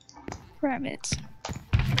Minecraft? Rabbits.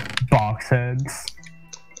 Box heads.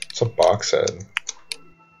 It's a box head.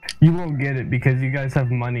 You won't get it because you guys have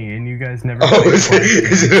money and you guys never. Oh, is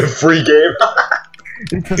it a free game?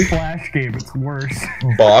 It's a flash game. It's worse.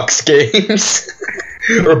 Box games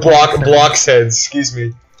or blocks heads. Excuse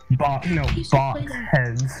me. Box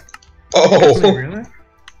heads. Oh. Wait, really?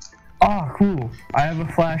 Oh, cool. I have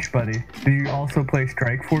a Flash buddy. Do you also play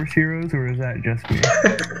Strike Force Heroes, or is that just me?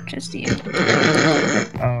 Just you.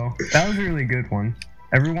 Oh, that was a really good one.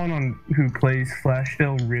 Everyone who plays Flash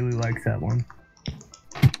still really likes that one.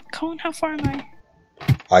 Colin, how far am I?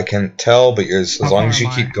 I can't tell, but as long as you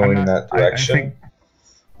keep going in that direction.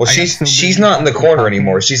 Well, she's not in the corner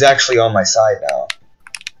anymore. She's actually on my side now,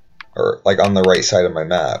 or like on the right side of my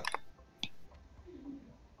map.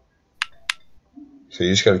 So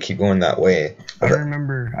you just gotta keep going that way. I don't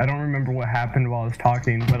remember what happened while I was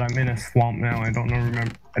talking, but I'm in a swamp now. I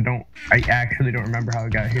actually don't remember how I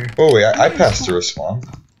got here. Oh wait, I passed through a swamp.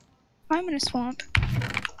 I'm in a swamp.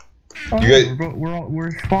 Oh, You guys,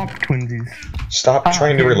 we're swamp twinsies. stop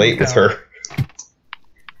trying to relate with her.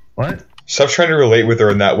 What? Stop trying to relate with her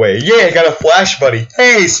in that way. Yeah, I got a flash buddy.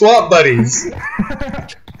 Hey, swamp buddies.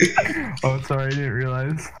 Oh, sorry, I didn't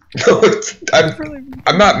realize. No,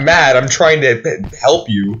 I'm not mad. I'm trying to help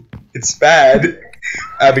you. It's bad.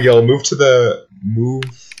 Abigail, move. She's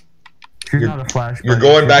not a flash. You're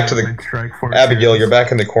going back to the. Abigail, you're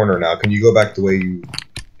back in the corner now. Can you go back the way you?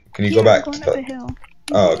 Can you go back? I'm going up the hill.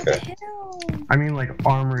 Oh, okay. I mean, like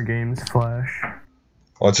Armor Games Flash.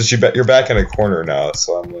 Well, it's just you're back in a corner now,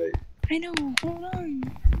 so I'm like. I know. Hold on.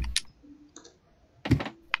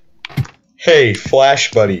 Hey,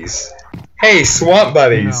 flash buddies. Hey, swamp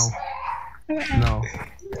buddies. No.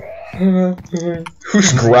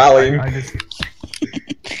 Who's growling? I just...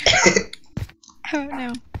 Oh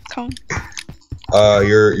no. Calm.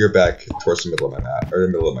 You're back towards the middle of my map, or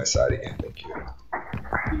the middle of my side again. Thank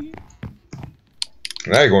you.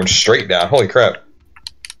 Now you're going straight down. Holy crap!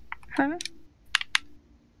 Huh?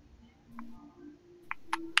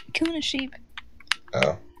 Killing a sheep.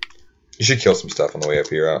 Oh, you should kill some stuff on the way up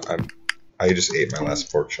here. I just ate my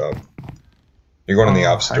last pork chop. You're going in the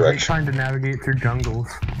opposite direction. I'm trying to navigate through jungles.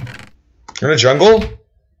 You're in a jungle?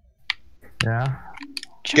 Yeah.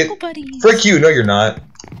 Jungle buddies. Frick you! No, you're not.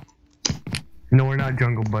 No, we're not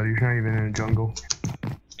jungle buddies. You're not even in a jungle.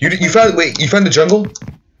 You found the jungle?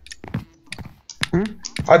 Hmm?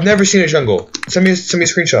 I've never seen a jungle. Send me a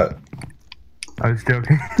screenshot. I was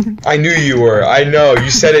joking. I knew you were. I know. You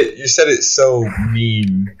said it so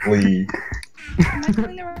meanly. Am I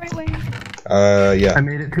going the right way? Yeah. I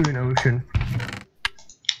made it to an ocean.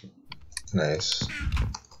 Nice.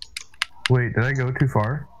 Wait, did I go too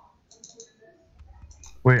far?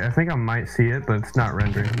 Wait, I think I might see it, but it's not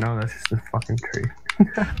rendering. No, that's just a fucking tree.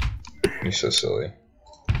 You're so silly.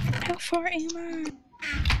 How far am I?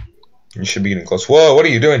 You should be getting close. Whoa, what are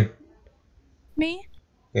you doing? Me?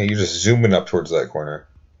 Yeah, you're just zooming up towards that corner.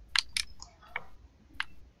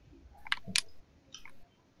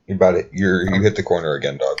 You about it. You hit the corner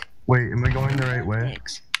again, dog. Wait, am I going the right way?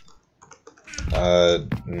 Thanks.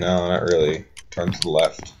 No, not really. Turn to the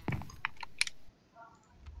left.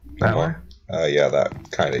 That way? Yeah, that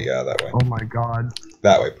way. Oh my god.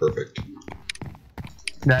 That way, perfect.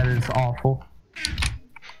 That is awful.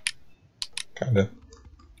 Kinda.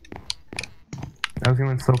 I was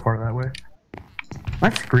going so far that way. My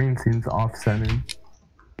screen seems off-centered.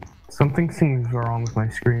 Something seems wrong with my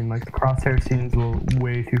screen. Like the crosshair seems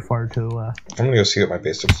way too far to the left. I'm gonna go see what my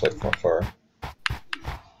base looks like from afar.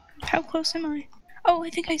 How close am I? Oh, I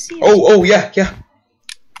think I see it. Oh, yeah.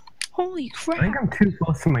 Holy crap. I think I'm too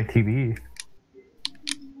close to my TV.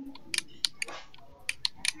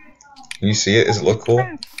 Can you see it? Does it look cool?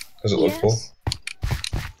 Crap. Does it look Yes. cool?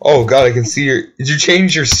 Oh god, I can see your. Did you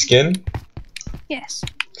change your skin? Yes.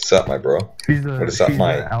 What's up, my bro? What is up,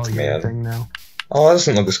 my man? Thing now. Oh, that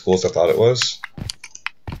doesn't look as cool as I thought it was.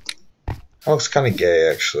 That looks kind of gay,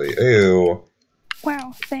 actually. Ew.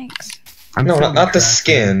 Wow, thanks. No, not the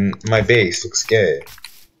skin. My base looks gay.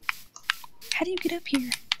 How do you get up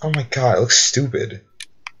here? Oh my god, it looks stupid.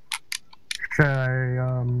 Should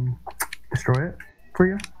I destroy it for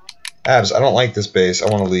you? Abs, I don't like this base. I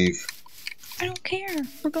want to leave. I don't care.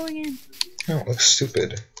 We're going in. No, it looks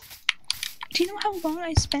stupid. Do you know how long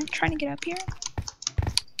I spent trying to get up here?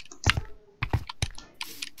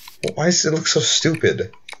 Why does it look so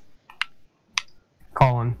stupid?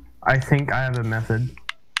 Colin, I think I have a method.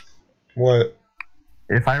 What?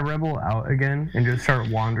 If I rebel out again and just start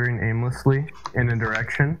wandering aimlessly in a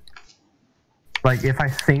direction, like if I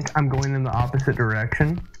think I'm going in the opposite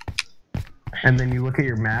direction, and then you look at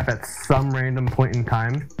your map at some random point in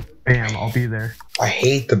time, bam, I'll be there. I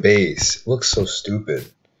hate the base. It looks so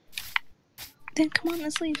stupid. Then come on,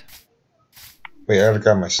 let's leave. Wait, I gotta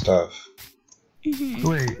grab my stuff. Mm-hmm.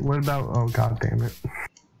 Wait, what about... Oh, god damn it.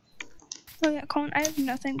 Oh yeah, Colin, I have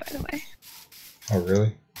nothing, by the way. Oh,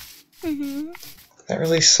 really? Mm-hmm. That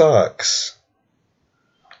really sucks.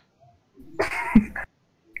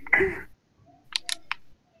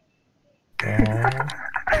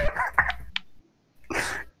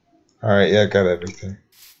 Alright, yeah, I got everything.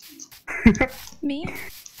 Me?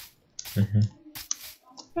 Mm-hmm.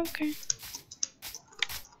 Okay.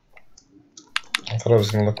 I thought it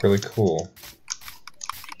was gonna look really cool.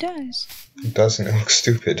 It does. It doesn't, it looks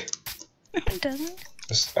stupid. It doesn't?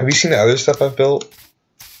 Have you seen the other stuff I've built?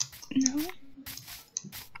 No.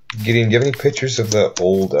 Gideon, do you have any pictures of the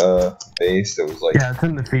old base that was like... Yeah, it's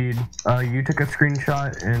in the feed. You took a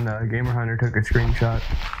screenshot, and Gamer Hunter took a screenshot.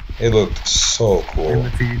 It looked so In cool.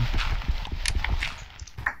 the feed.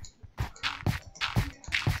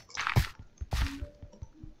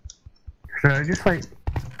 Should I just, like,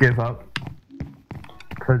 give up?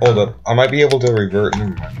 Hold up, I might be able to revert.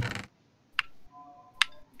 Never mind.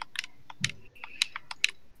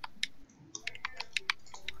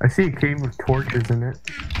 I see a cave with torches in it.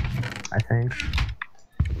 I think.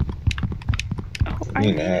 Oh, Me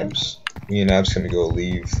and Abs gonna go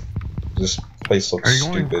leave. This place looks Are you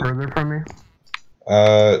going stupid. further from me?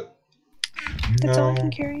 That's all I No.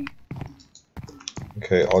 can carry.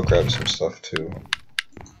 Okay, I'll grab some stuff too.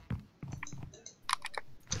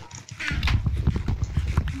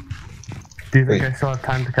 Do you think Wait. I still have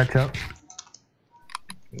time to catch up?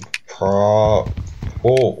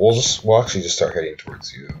 We'll actually just start heading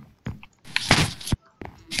towards you.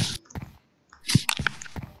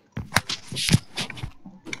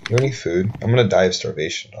 You have any food? I'm gonna die of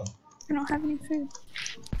starvation though. I don't have any food.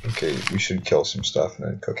 Okay, we should kill some stuff and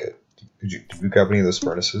then cook it. Did you grab any of those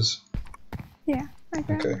furnaces? Yeah, I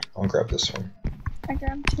grabbed. Okay, I'll grab this one. I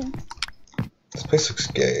grabbed 2. This place looks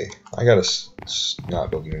gay. I gotta not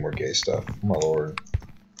build any more gay stuff. Oh my lord.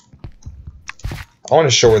 I want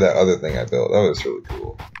to show her that other thing I built. That was really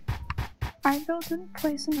cool. I built a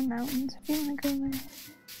place in the mountains. If you want to go there.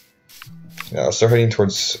 Yeah, I'll start heading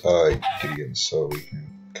towards Gideon so we can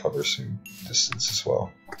cover some distance as well.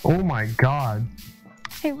 Oh my god.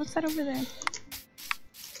 Hey, what's that over there?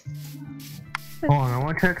 Hold on, I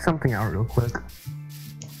want to check something out real quick.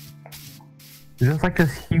 There's just like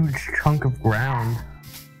this huge chunk of ground.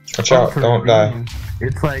 Watch out, don't die.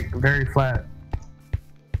 It's like very flat.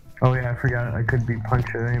 Oh yeah, I forgot. I could be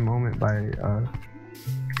punched at any moment by a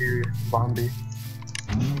furious zombie.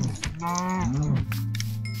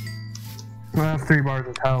 I have 3 bars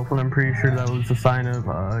of health, and I'm pretty sure that was a sign of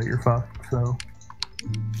you're fucked, so.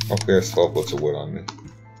 Hopefully I still have lots of wood on me.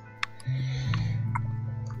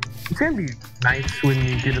 It's gonna be nice when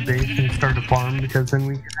you get a base and start a farm, because then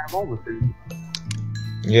we can have all the food.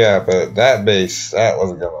 Yeah, but that base, that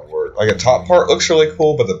wasn't gonna work. Like, the top part looks really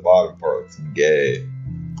cool, but the bottom part looks gay.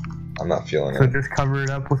 I'm not feeling So it. just cover it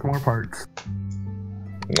up with more parts.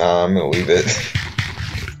 Nah, I'm gonna leave it.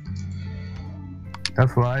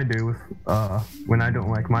 That's what I do with when I don't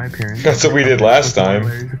like my appearance. That's what we did last time.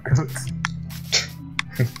 Layers of coats.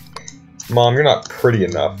 Mom, you're not pretty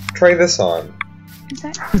enough. Try this on. Is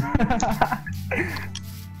that?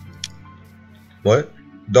 What?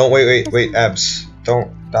 Don't wait, Abs.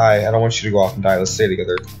 Don't die. I don't want you to go off and die. Let's stay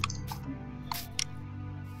together.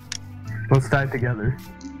 Let's die together.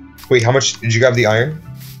 Wait, how much did you grab the iron?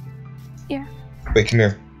 Yeah. Wait, come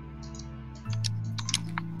here.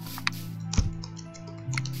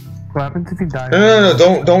 What happens if you die?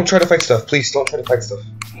 No, don't try to fight stuff. Please, don't try to fight stuff.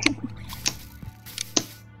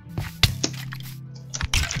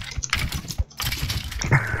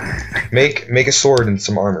 Make a sword and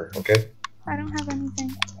some armor, okay? I don't have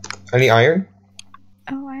anything. Any iron?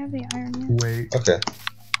 Oh, I have the iron. Yeah. Wait. Okay.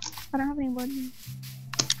 I don't have any wood.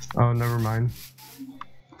 Oh, never mind.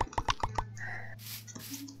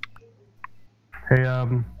 Hey,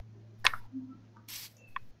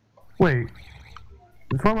 wait.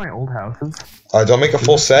 This is one of my old houses. Don't make a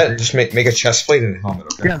full set. Just make a chest plate and a helmet,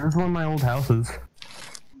 okay? Yeah, this is one of my old houses.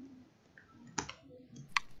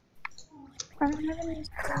 I don't have any.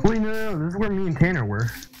 Wait, no, this is where me and Tanner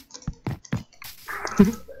were.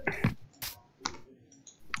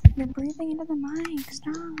 You're breathing into the mic.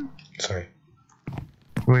 Stop. Sorry.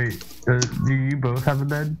 Wait, do you both have a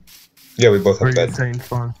bed? Yeah, we both Or have are a you bed. saying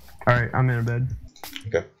spawn? Alright, I'm in a bed.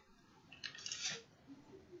 Okay.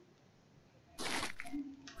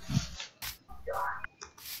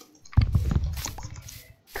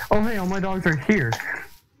 Oh, hey, all my dogs are here.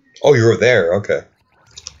 Oh, you were there. Okay.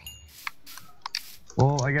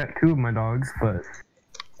 Well, I got 2 of my dogs, but...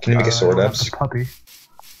 Can you make a sword, I don't Abs? have a puppy.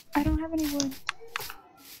 I don't have any wood.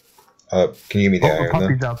 Can you give me the Oh, the iron, though?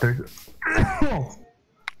 puppy's out there.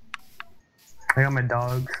 I got my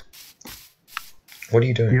dogs. What are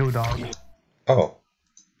you doing? Yo, dog. Oh.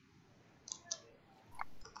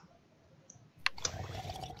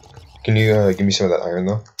 Can you give me some of that iron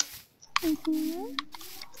though? Mm-hmm.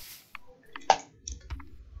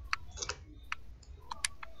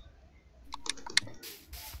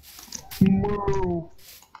 Whoa.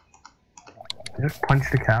 I just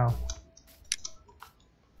punched a cow.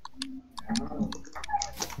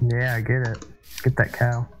 Yeah, I get it. Get that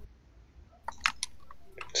cow.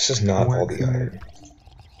 This is not all the iron.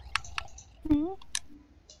 Hmm?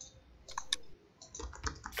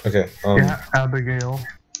 Okay. Yeah, Abigail.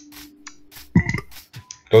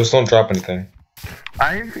 Those don't drop anything.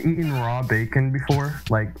 I've eaten raw bacon before,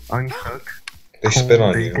 like uncooked. They spit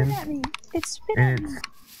on bacon. you. At me. It's spit And at me.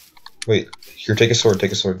 it's. Wait, here, take a sword,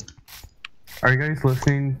 take a sword. Are you guys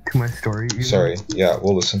listening to my story? Even? Sorry, yeah,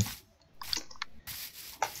 we'll listen.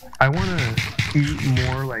 I want to eat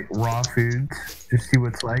more like raw foods to see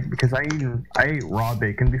what's like because I ate raw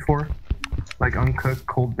bacon before, like uncooked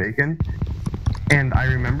cold bacon, and I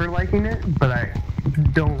remember liking it, but I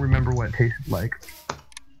don't remember what it tasted like.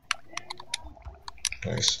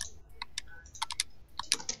 Nice.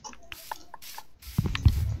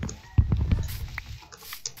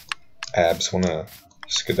 Abs wanna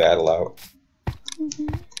skedaddle out.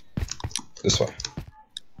 This way.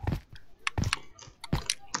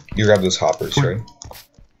 You grab those hoppers, right?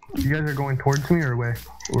 You guys are going towards me or away?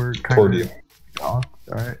 Or kind Toward of you. off?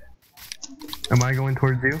 Alright. Am I going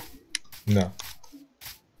towards you? No.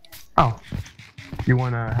 Oh. You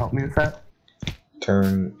want to help me with that?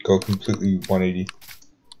 Turn, go completely 180.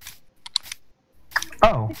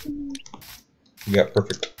 Oh. Yeah,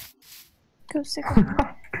 perfect. Go sick on me.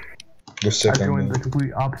 Go sit I'm down going the there.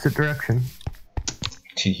 complete opposite direction.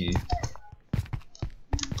 Teehee.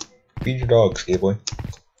 Feed your dogs, gay boy.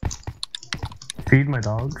 Feed my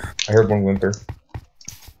dogs. I heard one whimper.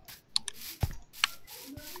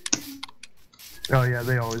 Oh yeah,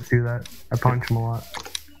 they always do that. I punch them a lot.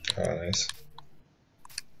 Oh, nice.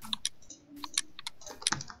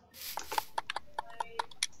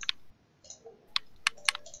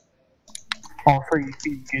 Also, you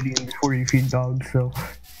feed Gideon before you feed dogs, so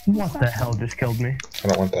what the hell just killed me? I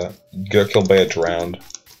don't want that. You got killed by a drowned.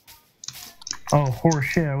 Oh, horse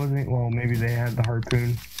shit, I wasn't. Well, maybe they had the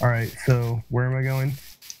harpoon. Alright, so where am I going?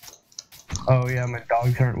 Oh, yeah, my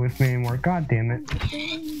dogs aren't with me anymore. God damn it.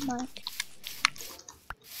 Mike.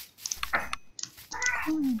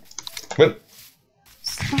 What?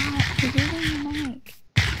 Stop. You're hitting the mic.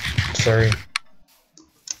 Sorry.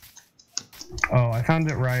 Oh, I found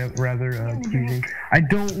it rather pleasing. I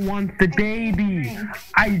don't want the baby!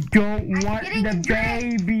 I don't want the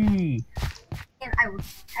baby! And I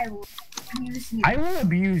will abuse you. I will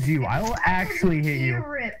abuse you. I will actually hit you.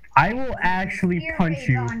 I will actually punch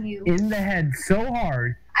you in the head so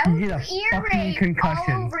hard I will you get a ear fucking rape all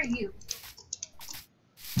concussion. over you.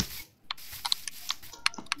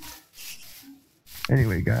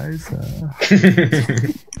 Anyway, guys,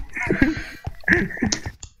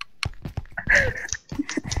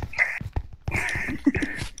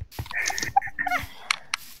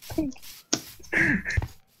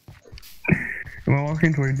 am I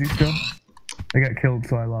walking towards you still? I got killed,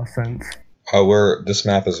 so I lost sense. This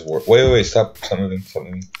map is wait, stop moving, stop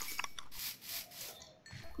moving.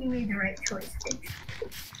 You made the right choice, bitch.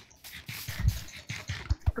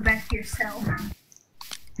 Go back to your cell.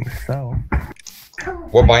 So,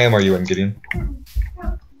 What biome are you in, Gideon?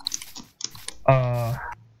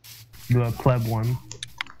 the pleb one.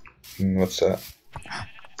 What's that?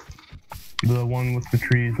 The one with the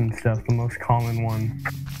trees and stuff, the most common one.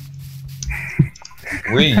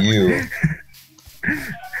 Where are you?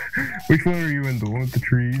 Which one are you in? The one with the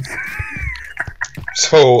trees?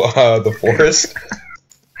 So, the forest?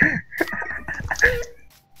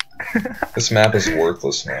 This map is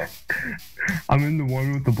worthless now. I'm in the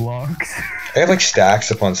one with the blocks. I have like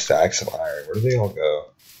stacks upon stacks of iron. Where do they all go?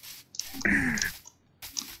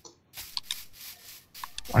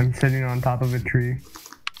 I'm sitting on top of a tree.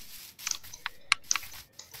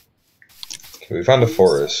 Okay, we found a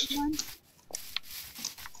forest.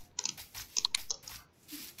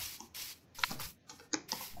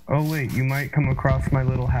 Oh wait, you might come across my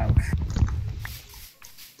little house.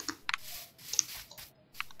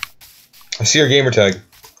 I see your gamer tag.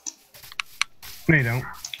 No you don't.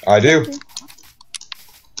 I do.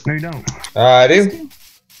 No you don't. I do.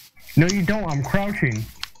 No you don't, I'm crouching.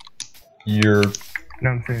 You're. No,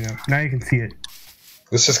 I'm saying no. Now you can see it.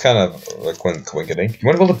 This is kind of like coinciding. You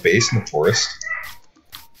want to build a base in the forest?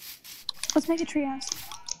 Let's make a treehouse.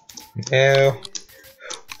 No.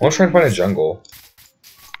 I want to try and find a jungle.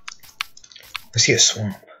 I see a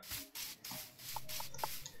swamp.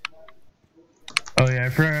 Oh yeah, I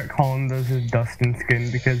forgot Colin does his Dustin skin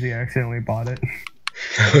because he accidentally bought it.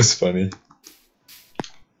 That was funny.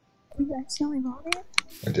 You accidentally bought it?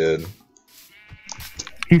 I did.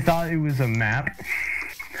 He thought it was a map.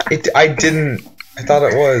 I didn't. I thought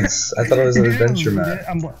it was. I thought it was an adventure map.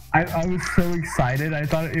 I was so excited. I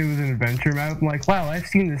thought it was an adventure map. I'm like, wow, I've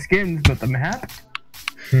seen the skins, but the map?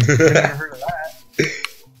 I've never heard of that.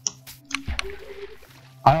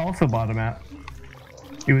 I also bought a map.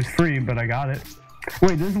 It was free, but I got it.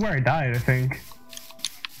 Wait, this is where I died, I think.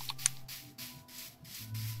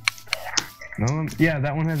 No, yeah,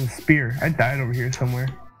 that one has a spear. I died over here somewhere.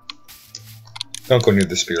 Don't go near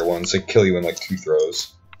the spear ones. They kill you in like 2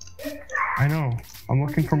 throws. I know. I'm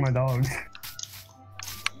looking for my dogs.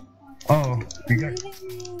 Oh, you got...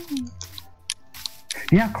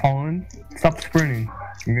 Yeah, Colin. Stop sprinting.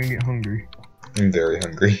 I'm gonna get hungry. I'm very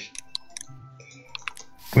hungry.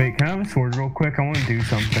 Wait, can I have a sword real quick? I want to do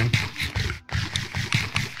something.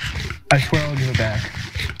 I swear I'll give it back.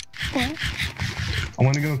 What? I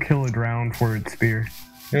want to go kill a drowned for its spear.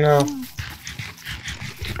 No,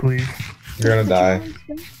 Please. you're gonna die.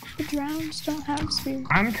 The drowns don't have spears.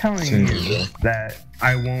 I'm telling Soon you you will. that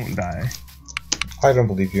I won't die. I don't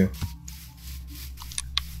believe you.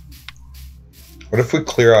 What if we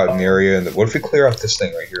clear out an area and what if we clear out this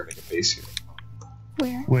thing right here and make a base here?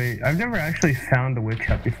 Where? Wait, I've never actually found a witch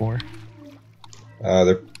hut before.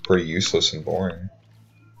 They're pretty useless and boring.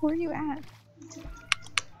 Where are you at?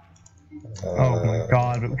 Oh my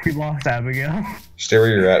god, we lost Abigail. Stay where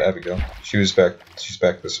you're at, Abigail. She's back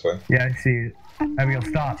this way. Yeah, I see it. Abigail,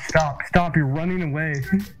 stop, you're running away.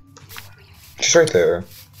 She's right there.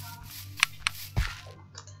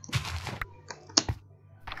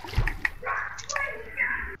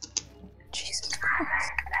 Jesus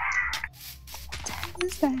Christ. What the hell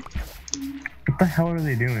is that? What the hell are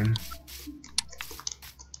they doing?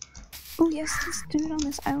 Oh yes, this dude on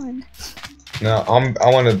this island. No, I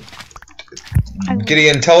wanna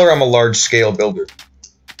Gideon, tell her I'm a large scale builder.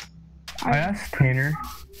 I asked Tanner,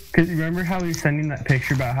 cause remember how he was sending that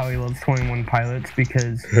picture about how he loves 21 Pilots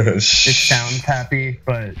because it sounds happy,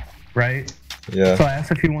 but right? Yeah. So I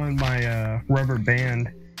asked if he wanted my rubber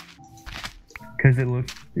band, because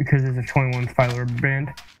it's a 21 Pilot rubber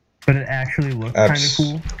band, but it actually looked kind of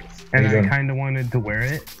cool, and I kind of wanted to wear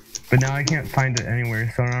it, but now I can't find it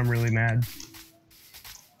anywhere, so I'm really mad.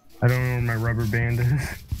 I don't know where my rubber band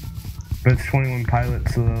is, but it's 21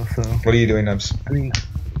 Pilots though. So. What are you doing, Nubs? I mean,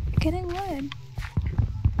 Getting wood.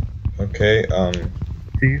 Okay.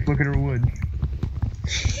 See, look at her wood.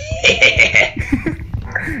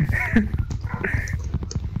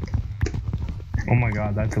 Oh my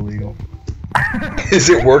god, that's illegal. Is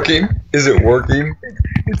it working? Is it working?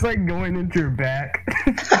 It's like going into your back.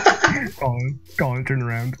 Colin, turn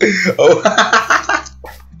around. Oh.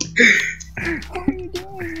 What are you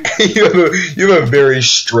doing? you have a very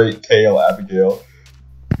straight tail, Abigail.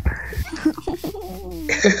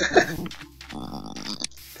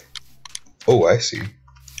 Oh, I see.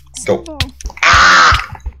 Go. Simple.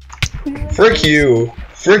 Ah! Frick you!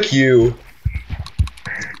 Frick you!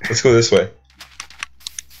 Let's go this way.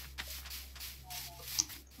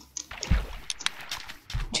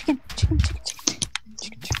 Chicken.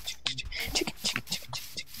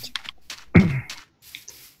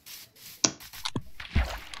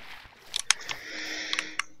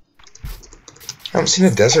 I haven't seen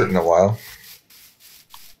a desert in a while.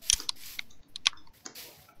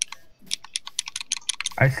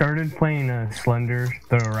 I started playing Slender,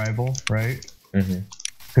 The Arrival, right? Mm-hmm.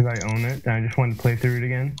 Because I own it, and I just wanted to play through it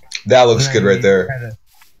again. That looks good right there.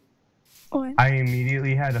 What? I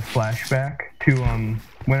immediately had a flashback to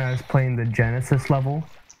when I was playing the Genesis level.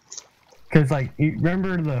 Because, like, you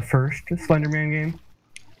remember the first Slenderman game?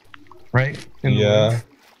 Right? In the woods?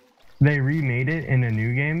 They remade it in a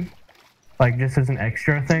new game. Like, just as an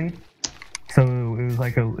extra thing. So it was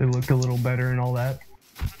like it looked a little better and all that.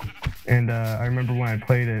 And I remember when I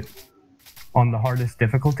played it on the hardest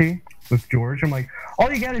difficulty with George, I'm like,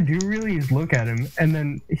 all you gotta do really is look at him, and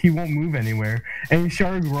then he won't move anywhere. And he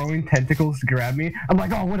started growing tentacles to grab me. I'm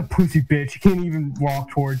like, oh, what a pussy bitch. He can't even walk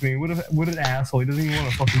towards me. What an asshole. He doesn't even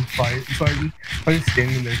want to fucking fight. So I was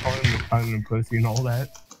standing there calling him a cunt and a pussy and all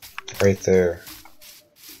that. Right there.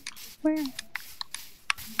 Where?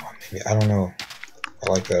 Oh, maybe, I don't know if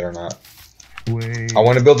I like that or not. Wait. I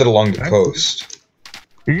want to build it along the coast.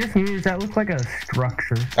 It just means that looks like a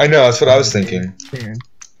structure. I know, that's what I was thinking. Man.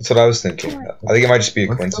 That's what I was thinking. I think it might just be a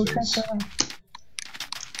Let's go coincidence. check that out.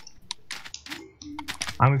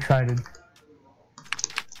 I'm excited.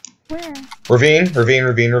 Where?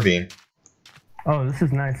 Ravine. Oh, this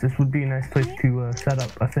is nice. This would be a nice place to set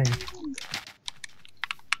up a thing.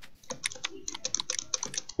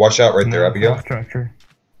 Watch out right there, No, Abigail. It's not a structure.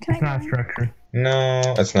 Can It's I not a go? structure. No,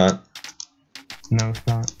 it's not. No, it's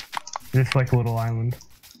not. Just like a little island.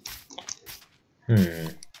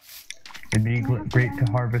 It'd be great to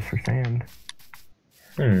harvest for sand.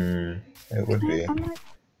 It would be. I'm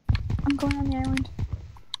going on the island.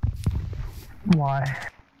 Why?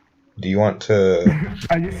 Do you want to...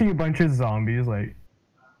 I just see a bunch of zombies, like...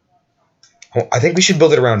 Well, I think we should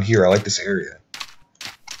build it around here. I like this area.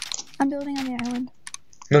 I'm building on the island.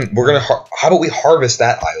 No, we're gonna... How about we harvest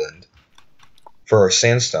that island for our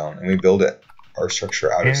sandstone and we build it our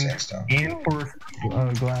structure out of sandstone. And for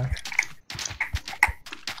glass.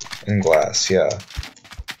 And glass, yeah.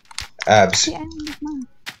 Abs, The island is mine.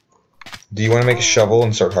 do you want to make a shovel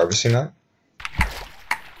and start harvesting that?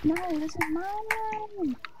 No, this is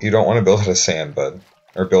mine. You don't want to build out of sand, bud.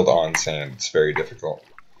 Or build on sand. It's very difficult.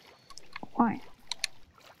 Why?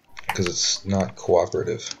 Because it's not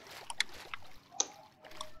cooperative.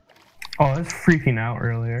 Oh, I was freaking out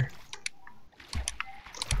earlier.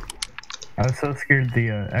 I was so scared the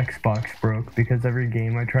Xbox broke because every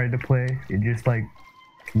game I tried to play, it just like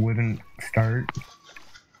wouldn't start.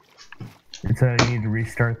 It said I needed to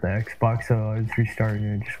restart the Xbox, so I was restarting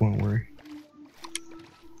and it just wouldn't work.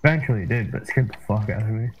 Eventually it did, but it scared the fuck out of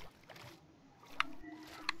me.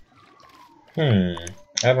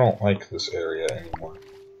 I don't like this area anymore.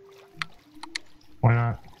 Why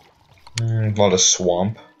not? A lot of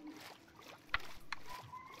swamp.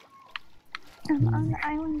 I'm on the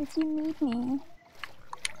island if you need me.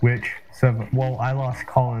 Which? So, well, I lost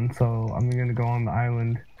Colin, so I'm gonna go on the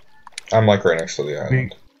island. I'm like right next to the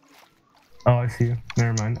island. Oh, I see you.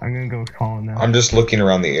 Never mind. I'm gonna go with Colin now. I'm just looking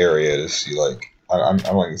around the area to see, like, I'm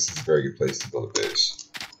like, this is a very good place to build a base.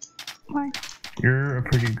 Why? You're a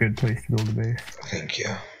pretty good place to build a base. Thank you.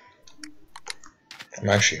 I'm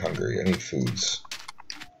actually hungry. I need foods.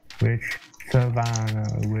 Which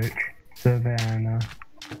savannah? Which savannah?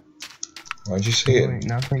 Why'd you say You it? ain't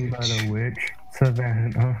nothing but a witch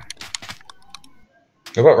savannah.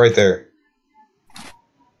 How about right there?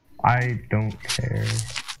 I don't care.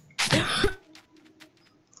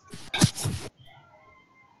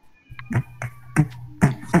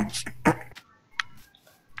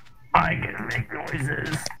 I can make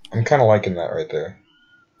noises. I'm kind of liking that right there.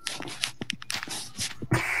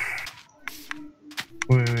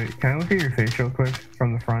 Wait. Can I look at your face real quick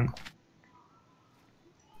from the front?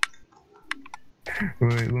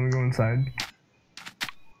 Wait, let me go inside.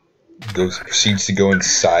 Proceeds to go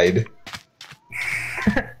inside.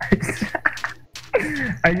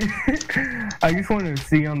 I just want to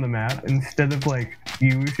see on the map, instead of like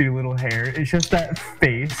you with your little hair, it's just that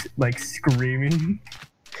face like screaming.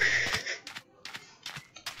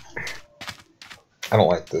 I don't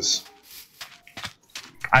like this.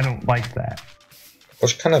 I don't like that.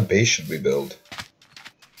 What kind of base should we build?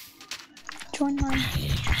 Join mine.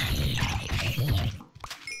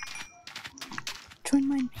 Join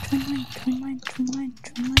mine.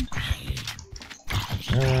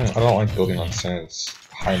 I don't like building on sand. It's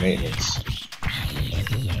high maintenance.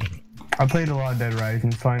 I played a lot of Dead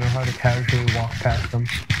Rising, so I know how to casually walk past them.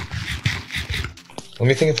 Let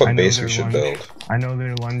me think of what base we should build. I know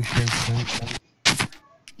their lunge distance.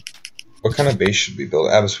 What kind of base should we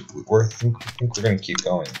build? Abs, I think we're gonna keep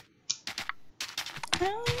going.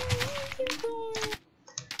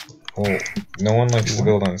 Well, no one likes to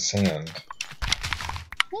build on sand.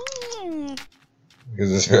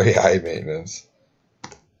 Because it's very high maintenance.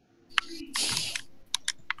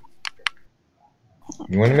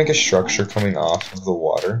 You want to make a structure coming off of the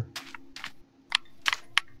water?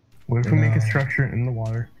 What if we make a structure in the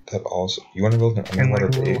water? That also... You want to build an And underwater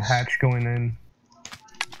like a little base? hatch going in.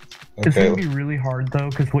 It's Okay. gonna be really hard though,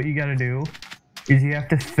 because what you gotta do is you have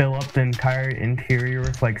to fill up the entire interior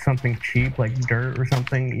with like something cheap, like dirt or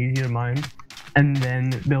something easy to mine, and then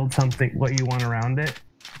build something what you want around it,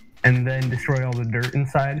 and then destroy all the dirt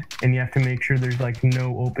inside. And you have to make sure there's like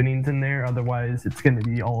no openings in there, otherwise it's gonna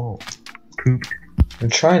be all pooped. I'm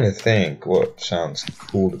trying to think what sounds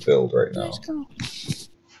cool to build right now. Let's go.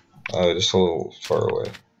 Just a little far away.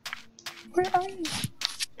 Where are you?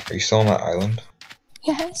 Are you still on that island?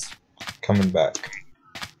 Yes. Coming back.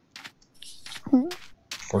 Hmm?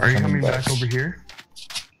 We're Are you coming back over here?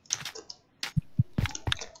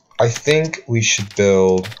 I think we should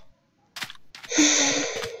build...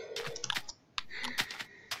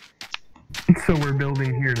 So we're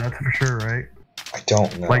building here, that's for sure, right? I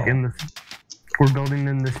don't know. Like in this, we're building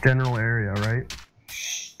in this general area, right?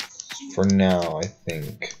 For now, I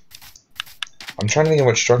think. I'm trying to think of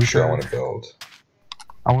what structure I want to build.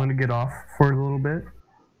 I want to get off for a little bit.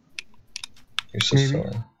 You're so Maybe.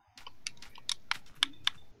 silly.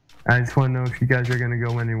 I just want to know if you guys are gonna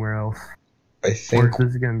go anywhere else, I or think if this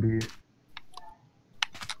is gonna be.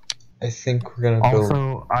 we're gonna build.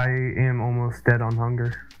 Also, I am almost dead on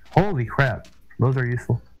hunger. Holy crap, those are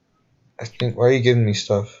useful. I think. Why are you giving me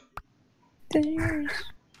stuff? Those are yours.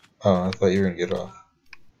 Oh, I thought you were gonna get off.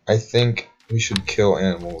 I think we should kill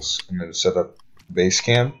animals and then set up base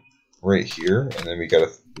camp right here, and then we're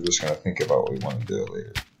just gonna think about what we want to do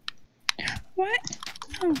later. What?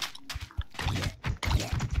 Oh.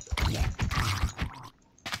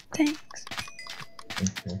 Thanks.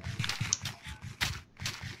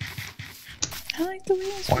 I like the way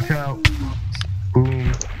it's Watch out.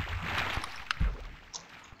 Boom.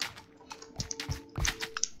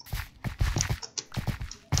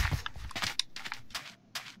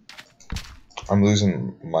 I'm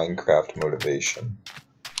losing Minecraft motivation.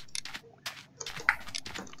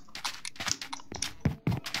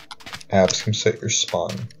 Apps can set your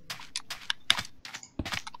spawn.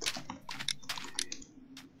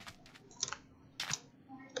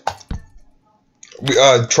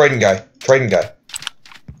 Trident guy.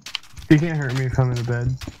 You can't hurt me if I'm in the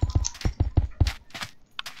bed.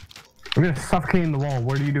 I'm gonna suffocate in the wall.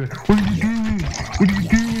 What are you doing? What are you doing? What are you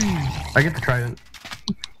doing? I get the trident.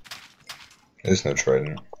 There's no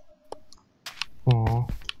trident. Aww.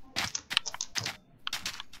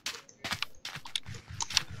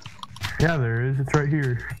 Yeah, there is. It's right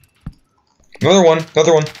here. Another one.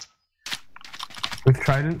 With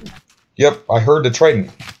trident? Yep, I heard the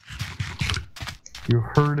trident. You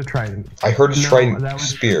heard a trident. I heard a trident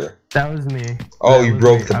spear. That was me. Oh, you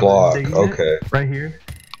broke the block. Okay. Right here.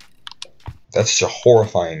 That's such a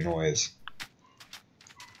horrifying noise.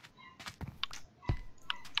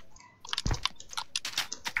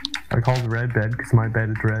 I called red bed because my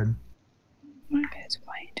bed is red. My bed's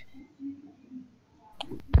white.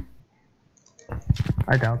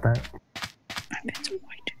 I doubt that. My bed's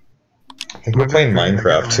white. I think we're playing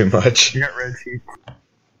Minecraft too much. You got red sheets.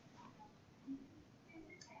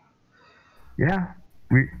 Yeah.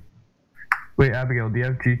 Wait, Abigail, do you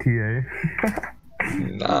have GTA?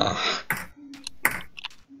 Nah. Do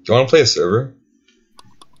you want to play a server?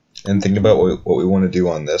 And think about what we want to do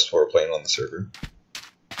on this while we're playing on the server?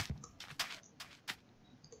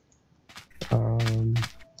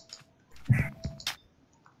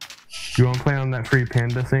 Do you want to play on that free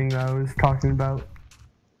panda thing that I was talking about?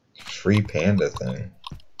 Free panda thing?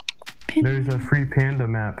 There's a free panda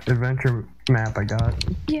map, adventure map I got.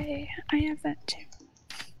 Yeah, I have that too.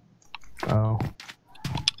 Oh.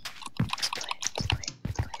 Let's play.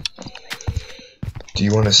 Do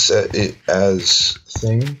you want to set it as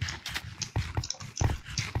thing?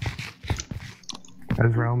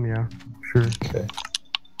 As realm, yeah. Sure. Okay.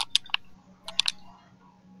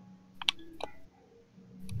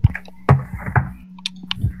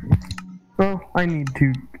 Well, I need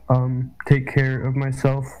to take care of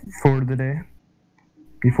myself for the day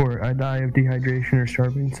before I die of dehydration or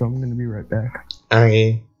starving, so I'm gonna be right back.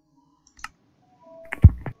 Okay.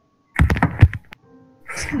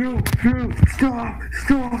 No, stop!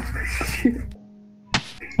 Shit.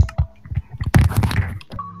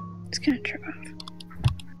 It's gonna trip off.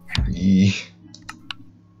 Yee.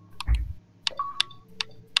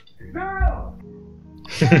 No!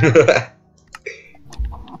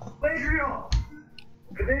 Adriel!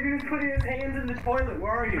 The baby was putting his hands in the toilet.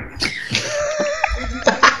 Where are you? He's putting his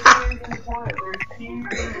hands in the toilet. There's pee and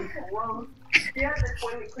gross. He has the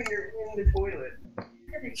toilet cleaner in the toilet.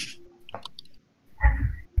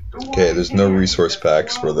 Okay, there's no resource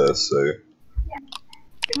packs for this, so...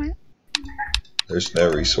 What? There's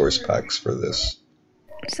no resource packs for this.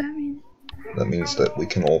 What does that mean? That means that we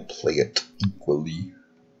can all play it equally.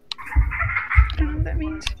 I don't know what that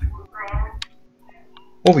means.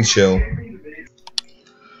 We'll be chill.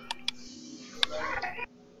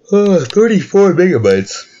 34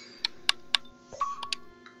 megabytes.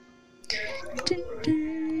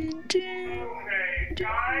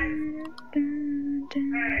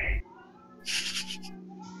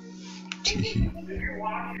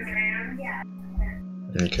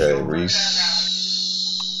 Okay, reset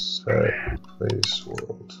place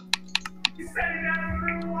world.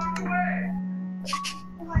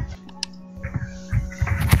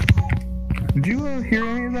 Did you hear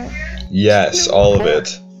any of that? Yes, all of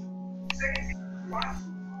it.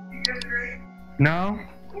 No?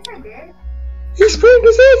 Yes, I did. He's putting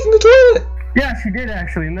his hands in the toilet! Yeah, she did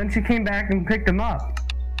actually, and then she came back and picked him up.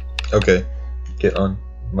 Okay, get on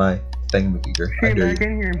my thingamajigger. She came back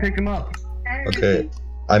in here and picked him up. Okay,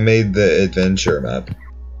 I made the adventure map.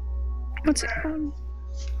 What's it called?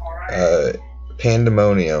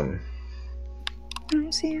 Pandemonium. I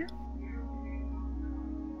don't see it.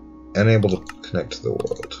 Unable to connect to the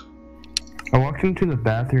world. I walked into the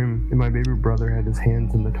bathroom and my baby brother had his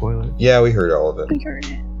hands in the toilet. Yeah, we heard all of it. We heard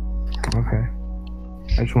it. Okay.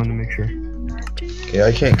 I just wanted to make sure. Okay,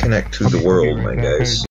 I can't connect to the world, my guys.